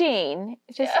hygiene.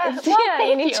 Just well,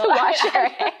 you need to wash your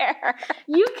hair.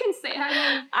 You can say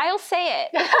it. I'll say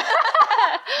it.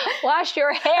 Wash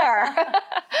your hair.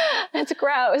 It's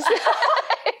gross.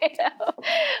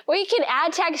 Well, you can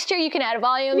add texture, you can add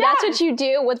volume. Yeah. That's what you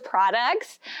do with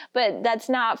products, but that's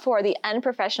not for the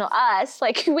unprofessional us.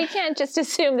 Like, we can't just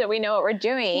assume that we know what we're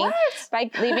doing by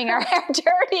leaving our hair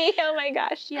dirty. Oh my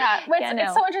gosh. Yeah.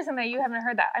 It's so interesting that you haven't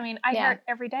heard that. I mean, I hear it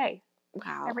every day.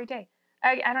 Wow. Every day.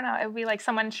 I don't know. It would be like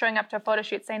someone showing up to a photo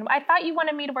shoot saying, I thought you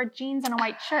wanted me to wear jeans and a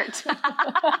white shirt. So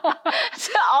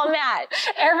all match.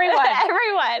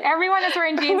 Everyone is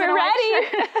wearing jeans and a white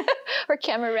shirt. We're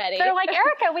camera ready. They're like,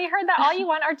 Erica, we heard that all you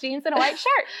want are jeans and a white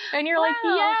shirt. And you're like,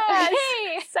 yes.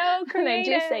 Hey. So creative. And they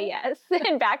do say yes.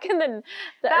 And back in the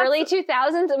early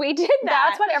 2000s, we did that.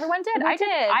 That's what everyone did. I did.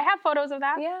 I have photos of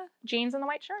that. Yeah. Jeans and the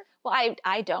white shirt. Well,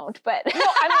 I don't, but no,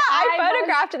 I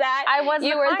photographed that. I was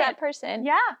You were that person.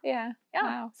 Yeah. Yeah.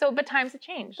 Wow. So, but times have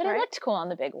changed. But it looked cool on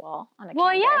the big wall on a canvas.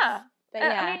 Well, yeah. But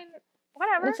yeah. I mean,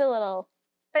 whatever. It's a little.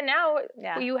 But now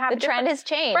you have the trend has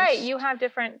changed. Right. You have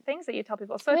different things that you tell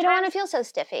people. So we don't want to feel so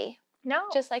stiffy. No.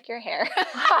 Just like your hair.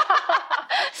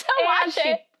 So watch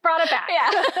it. Brought it back.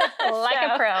 Yeah. Like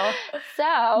a pro.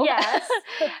 So, yes.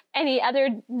 Any other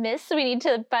myths we need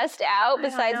to bust out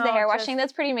besides the hair washing?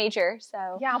 That's pretty major.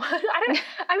 So yeah,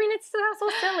 I mean, it's so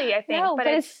silly, I think. No, but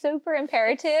it's super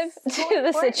imperative to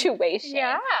the situation.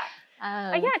 Yeah.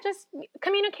 Just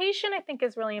communication, I think,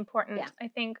 is really important. Yeah. I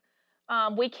think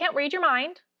we can't read your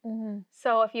mind.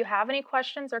 So if you have any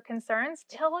questions or concerns,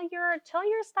 tell your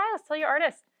stylist, tell your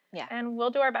artist. Yeah. And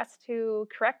we'll do our best to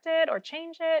correct it or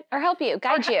change it. Or help you,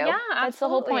 guide you. Yeah, That's the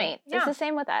whole point. Yeah. It's the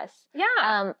same with us. Yeah.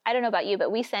 I don't know about you,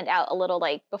 but we sent out a little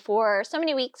like before so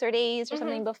many weeks or days or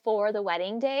something before the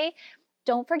wedding day.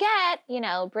 Don't forget,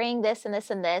 bring this and this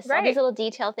and this. All these little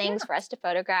detail things for us to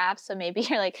photograph. So maybe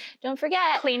you're like, don't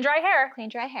forget. Clean, dry hair. Clean,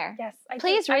 dry hair. Yes.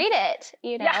 Please read it,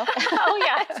 Yeah. Oh,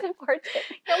 yeah. It's important.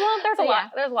 Yeah, well, there's a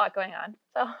lot. There's a lot going on.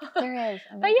 So there is.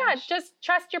 Oh but gosh. Just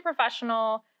trust your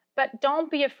professional. But don't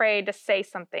be afraid to say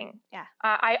something. Yeah.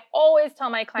 I always tell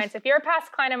my clients, if you're a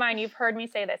past client of mine, you've heard me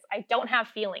say this, I don't have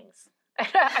feelings.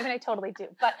 I mean, I totally do,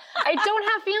 but I don't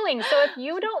have feelings. So if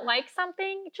you don't like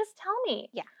something, just tell me.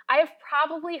 Yeah. I've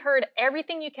probably heard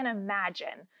everything you can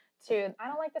imagine I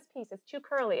don't like this piece. It's too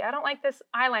curly. I don't like this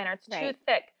eyeliner. It's too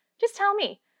thick. Just tell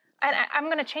me. And I'm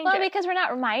going to change it. Well, because we're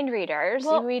not mind readers.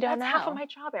 Well, we don't know. That's half of my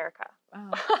job, Erica.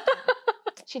 Oh.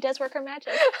 She does work her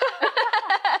magic.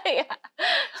 Yeah.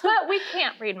 But we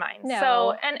can't read minds. No.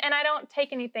 So, and I don't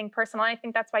take anything personal. I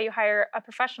think that's why you hire a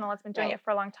professional that's been doing it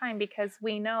for a long time, because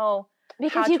we know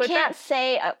because you can't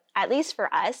say, at least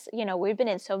for us, we've been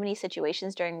in so many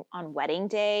situations on wedding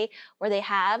day where they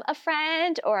have a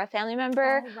friend or a family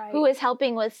member who is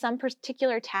helping with some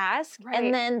particular task.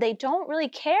 And then they don't really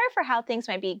care for how things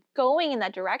might be going in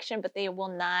that direction, but they will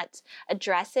not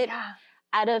address it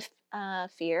out of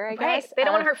fear, I guess. They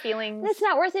don't want to hurt feelings. It's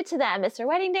not worth it to them. It's their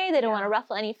wedding day. They don't want to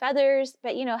ruffle any feathers.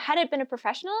 But, had it been a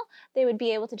professional, they would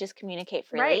be able to just communicate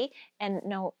freely. And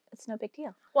no, it's no big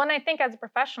deal. Well, and I think as a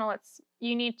professional,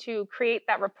 you need to create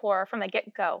that rapport from the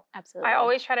get-go. Absolutely. I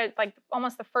always try to,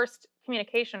 almost the first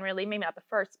communication, really, maybe not the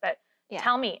first, but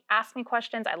tell me, ask me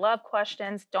questions. I love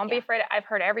questions. Don't be afraid. I've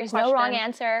heard every question. There's no wrong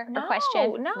answer or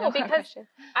question. No, because,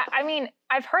 I mean,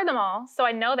 I've heard them all, so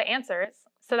I know the answers.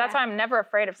 So that's why I'm never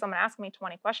afraid of someone asking me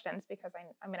 20 questions, because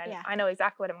I know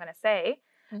exactly what I'm going to say.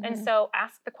 And so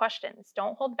ask the questions.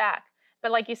 Don't hold back.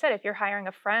 But like you said, if you're hiring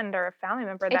a friend or a family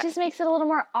member, it just makes it a little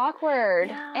more awkward.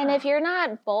 Yeah. And if you're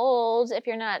not bold,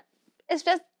 that's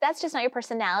just not your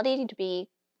personality to be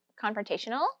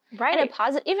confrontational. Right. In a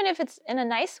positive, even if it's in a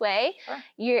nice way,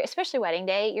 especially wedding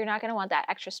day, you're not going to want that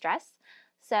extra stress.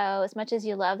 So as much as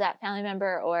you love that family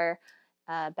member or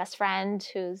best friend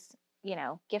who's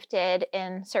gifted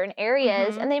in certain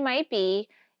areas, and you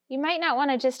might not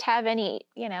want to just have any,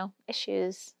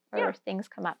 issues or things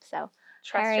come up. So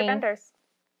trust your vendors.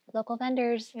 Local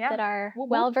vendors that are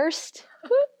well-versed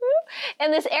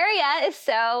in this area is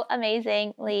so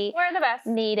amazingly We're the best.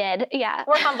 Needed. Yeah.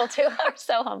 We're humble too. We're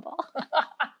so humble.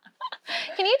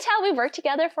 Can you tell we've worked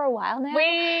together for a while now?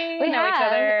 We know each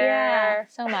other. Yeah,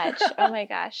 so much. Oh my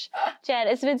gosh. Jen,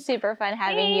 it's been super fun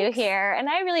having you here. And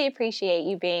I really appreciate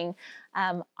you being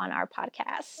on our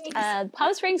podcast.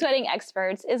 Palm Springs Wedding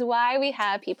Experts is why we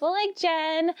have people like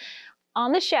Jen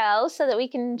on the show, so that we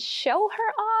can show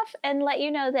her off and let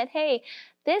you know that, hey,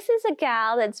 this is a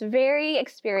gal that's very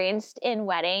experienced in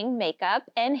wedding makeup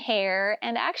and hair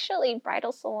and actually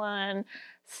bridal salon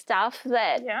stuff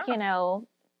that,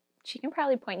 she can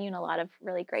probably point you in a lot of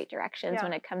really great directions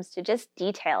when it comes to just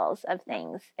details of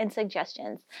things and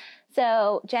suggestions.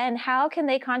 So, Jen, how can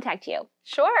they contact you?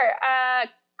 Sure.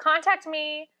 Contact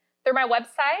me through my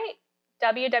website,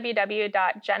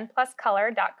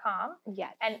 www.genpluscolor.com.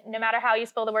 Yes. And no matter how you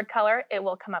spell the word color, it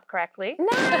will come up correctly.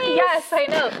 Nice. Yes, I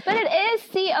know. But it is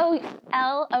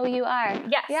COLOUR.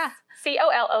 Yes. Yeah.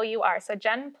 COLOUR. So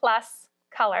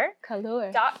genpluscolor.com. Color.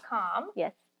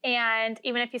 Yes. And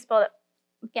even if you spell it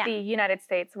the United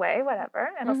States way,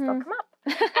 whatever, it'll still come up.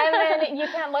 And then you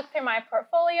can look through my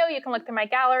portfolio. You can look through my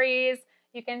galleries.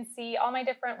 You can see all my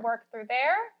different work through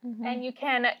there. And you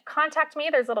can contact me.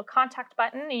 There's a little contact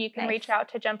button, and you can reach out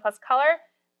to Gen Plus Color,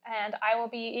 and I will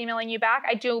be emailing you back.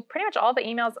 I do pretty much all the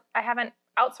emails. I haven't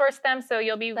outsourced them, so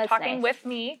you'll be talking with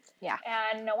me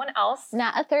and no one else.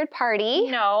 Not a third party.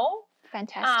 No.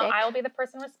 Fantastic. I will be the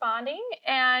person responding,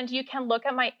 and you can look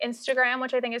at my Instagram,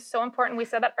 which I think is so important. We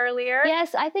said that earlier.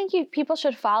 Yes, I think people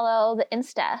should follow the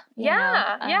Insta.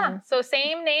 Yeah. So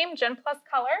same name, Gen Plus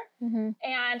Color,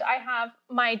 and I have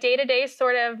my day-to-day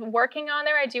sort of working on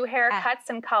there. I do haircuts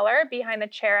and color behind the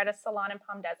chair at a salon in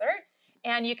Palm Desert,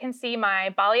 and you can see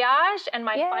my balayage and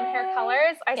my fun hair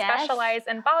colors. I specialize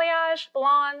in balayage,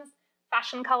 blondes,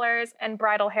 fashion colors, and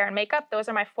bridal hair and makeup. Those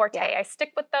are my forte. I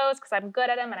stick with those because I'm good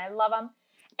at them and I love them.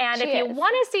 And if you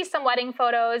want to see some wedding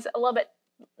photos, a little bit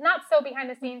not so behind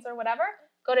the scenes or whatever,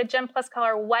 go to Gen Plus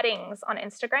Color Weddings on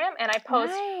Instagram, and I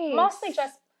post mostly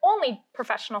just only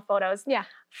professional photos Yeah.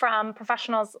 from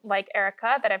professionals like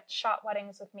Erica that have shot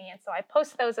weddings with me. And so I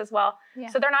post those as well. Yeah.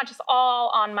 So they're not just all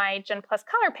on my Jen Plus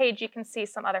Color page. You can see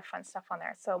some other fun stuff on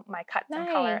there. So my cuts and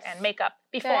color Nice. and makeup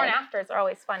before and afters are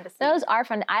always fun to see. Those are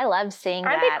fun. I love seeing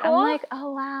Aren't that. they cool? I'm like,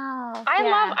 oh wow.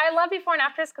 I love before and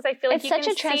afters because I feel like It's you such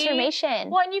can a transformation.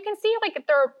 Well, and you can see like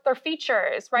their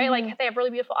features, right? Like they have really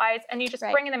beautiful eyes, and you just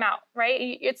bringing them out, right?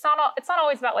 It's not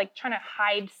always about like trying to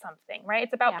hide something, right?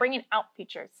 It's about bringing out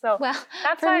features. So Well,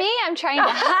 that's for me, I'm trying to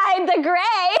hide the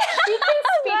gray. She can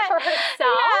speak for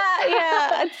herself.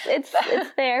 Yeah,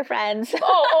 it's there, friends. I was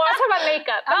talking about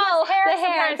makeup. Oh, hair, the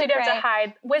hair, sometimes the you do have gray. to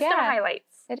hide. Wisdom highlights.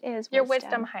 It is Your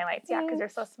wisdom highlights, because you're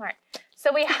so smart.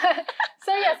 So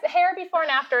yes, the hair before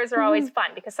and afters are always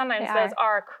fun because sometimes those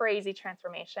are a crazy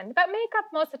transformation. But makeup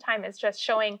most of the time is just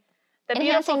showing the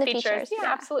Enhancing beautiful the features. Yeah,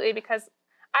 absolutely. Because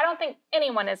I don't think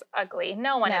anyone is ugly.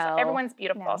 No one is. Everyone's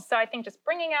beautiful. No. So I think just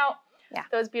bringing out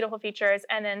those beautiful features,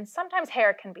 and then sometimes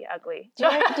hair can be ugly. Do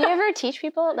you ever teach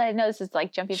people? I know this is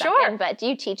like jumping back in, but do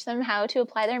you teach them how to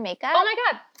apply their makeup? Oh my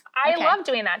God, I love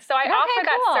doing that. So I offer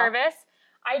that service.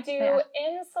 I do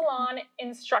in-salon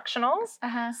instructionals.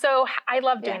 So I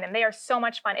love doing them. They are so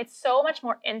much fun. It's so much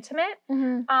more intimate.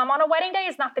 On a wedding day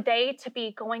is not the day to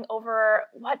be going over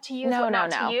what to use, what not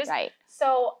to use. Right.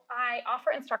 So I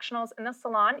offer instructionals in the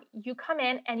salon. You come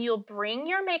in and you'll bring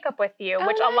your makeup with you,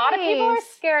 which a lot of people are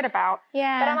scared about.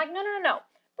 Yeah. But I'm like, no.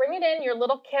 Bring it in, your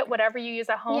little kit, whatever you use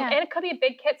at home. And it could be a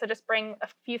big kit, so just bring a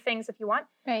few things if you want.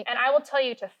 Right. And I will tell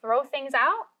you to throw things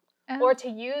out. Or to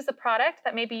use a product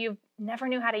that maybe you never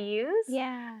knew how to use.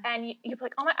 Yeah. And you're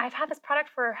like, oh my, I've had this product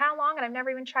for how long and I've never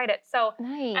even tried it. So,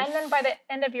 and then by the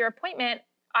end of your appointment,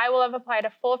 I will have applied a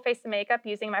full face of makeup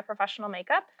using my professional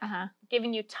makeup,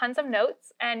 giving you tons of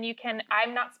notes. And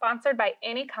I'm not sponsored by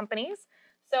any companies.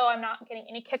 So I'm not getting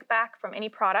any kickback from any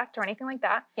product or anything like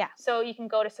that. Yeah. So you can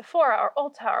go to Sephora or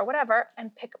Ulta or whatever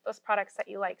and pick up those products that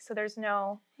you like. So there's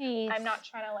no, I'm not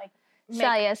trying to like,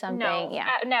 sell you something. No,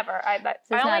 never. It's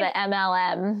not an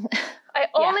MLM. I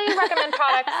only recommend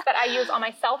products that I use on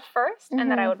myself first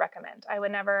and that I would recommend. I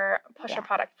would never push a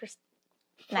product for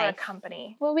a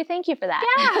company. Well, we thank you for that.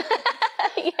 Yeah.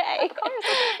 Yay. Of course.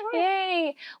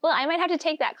 Yay. Well, I might have to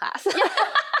take that class.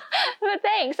 But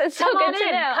thanks. It's so good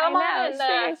to know. Come on.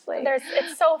 Seriously.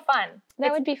 It's so fun.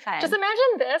 That would be fun. Just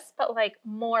imagine this, but like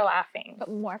more laughing. But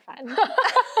more fun.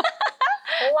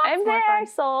 I'm there, fun.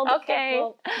 Sold. Okay.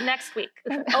 Well, next week.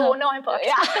 Oh no, I'm booked.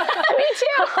 Yeah, me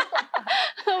too.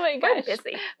 Oh my gosh, we're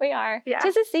busy. We are. Yeah.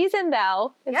 'Tis a season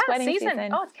though. It's wedding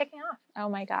season. Oh, it's kicking off. Oh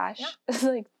my gosh. Yeah. It's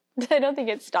like I don't think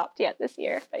it stopped yet this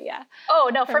year, but yeah. Oh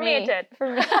no, for me it did. For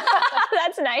me,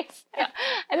 that's nice. Yeah.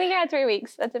 I think I had 3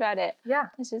 weeks. That's about it. Yeah,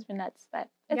 it's just been nuts, but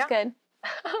it's good.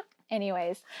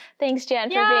 Anyways, thanks, Jen,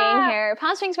 for being here.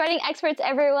 Palm Springs Wedding Experts,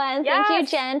 everyone. Yes. Thank you,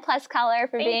 Jen Plus Color,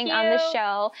 for being on the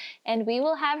show. And we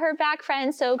will have her back,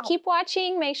 friends. So keep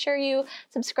watching. Make sure you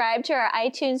subscribe to our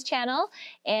iTunes channel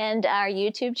and our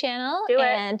YouTube channel.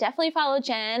 And definitely follow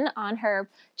Jen on her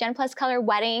Jen Plus Color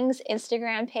Weddings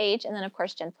Instagram page. And then, of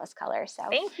course, Jen Plus Color. So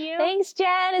thank you. Thanks,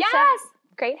 Jen. It's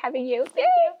great having you. Thank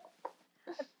you.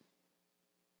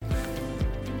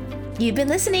 You've been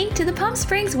listening to the Palm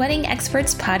Springs Wedding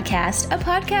Experts Podcast, a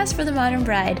podcast for the modern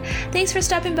bride. Thanks for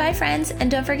stopping by, friends,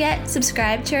 and don't forget,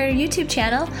 subscribe to our YouTube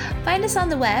channel, find us on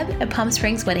the web at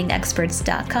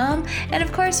palmspringsweddingexperts.com, and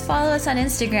of course, follow us on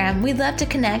Instagram. We'd love to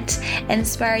connect and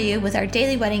inspire you with our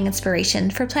daily wedding inspiration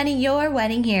for planning your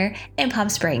wedding here in Palm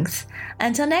Springs.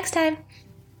 Until next time.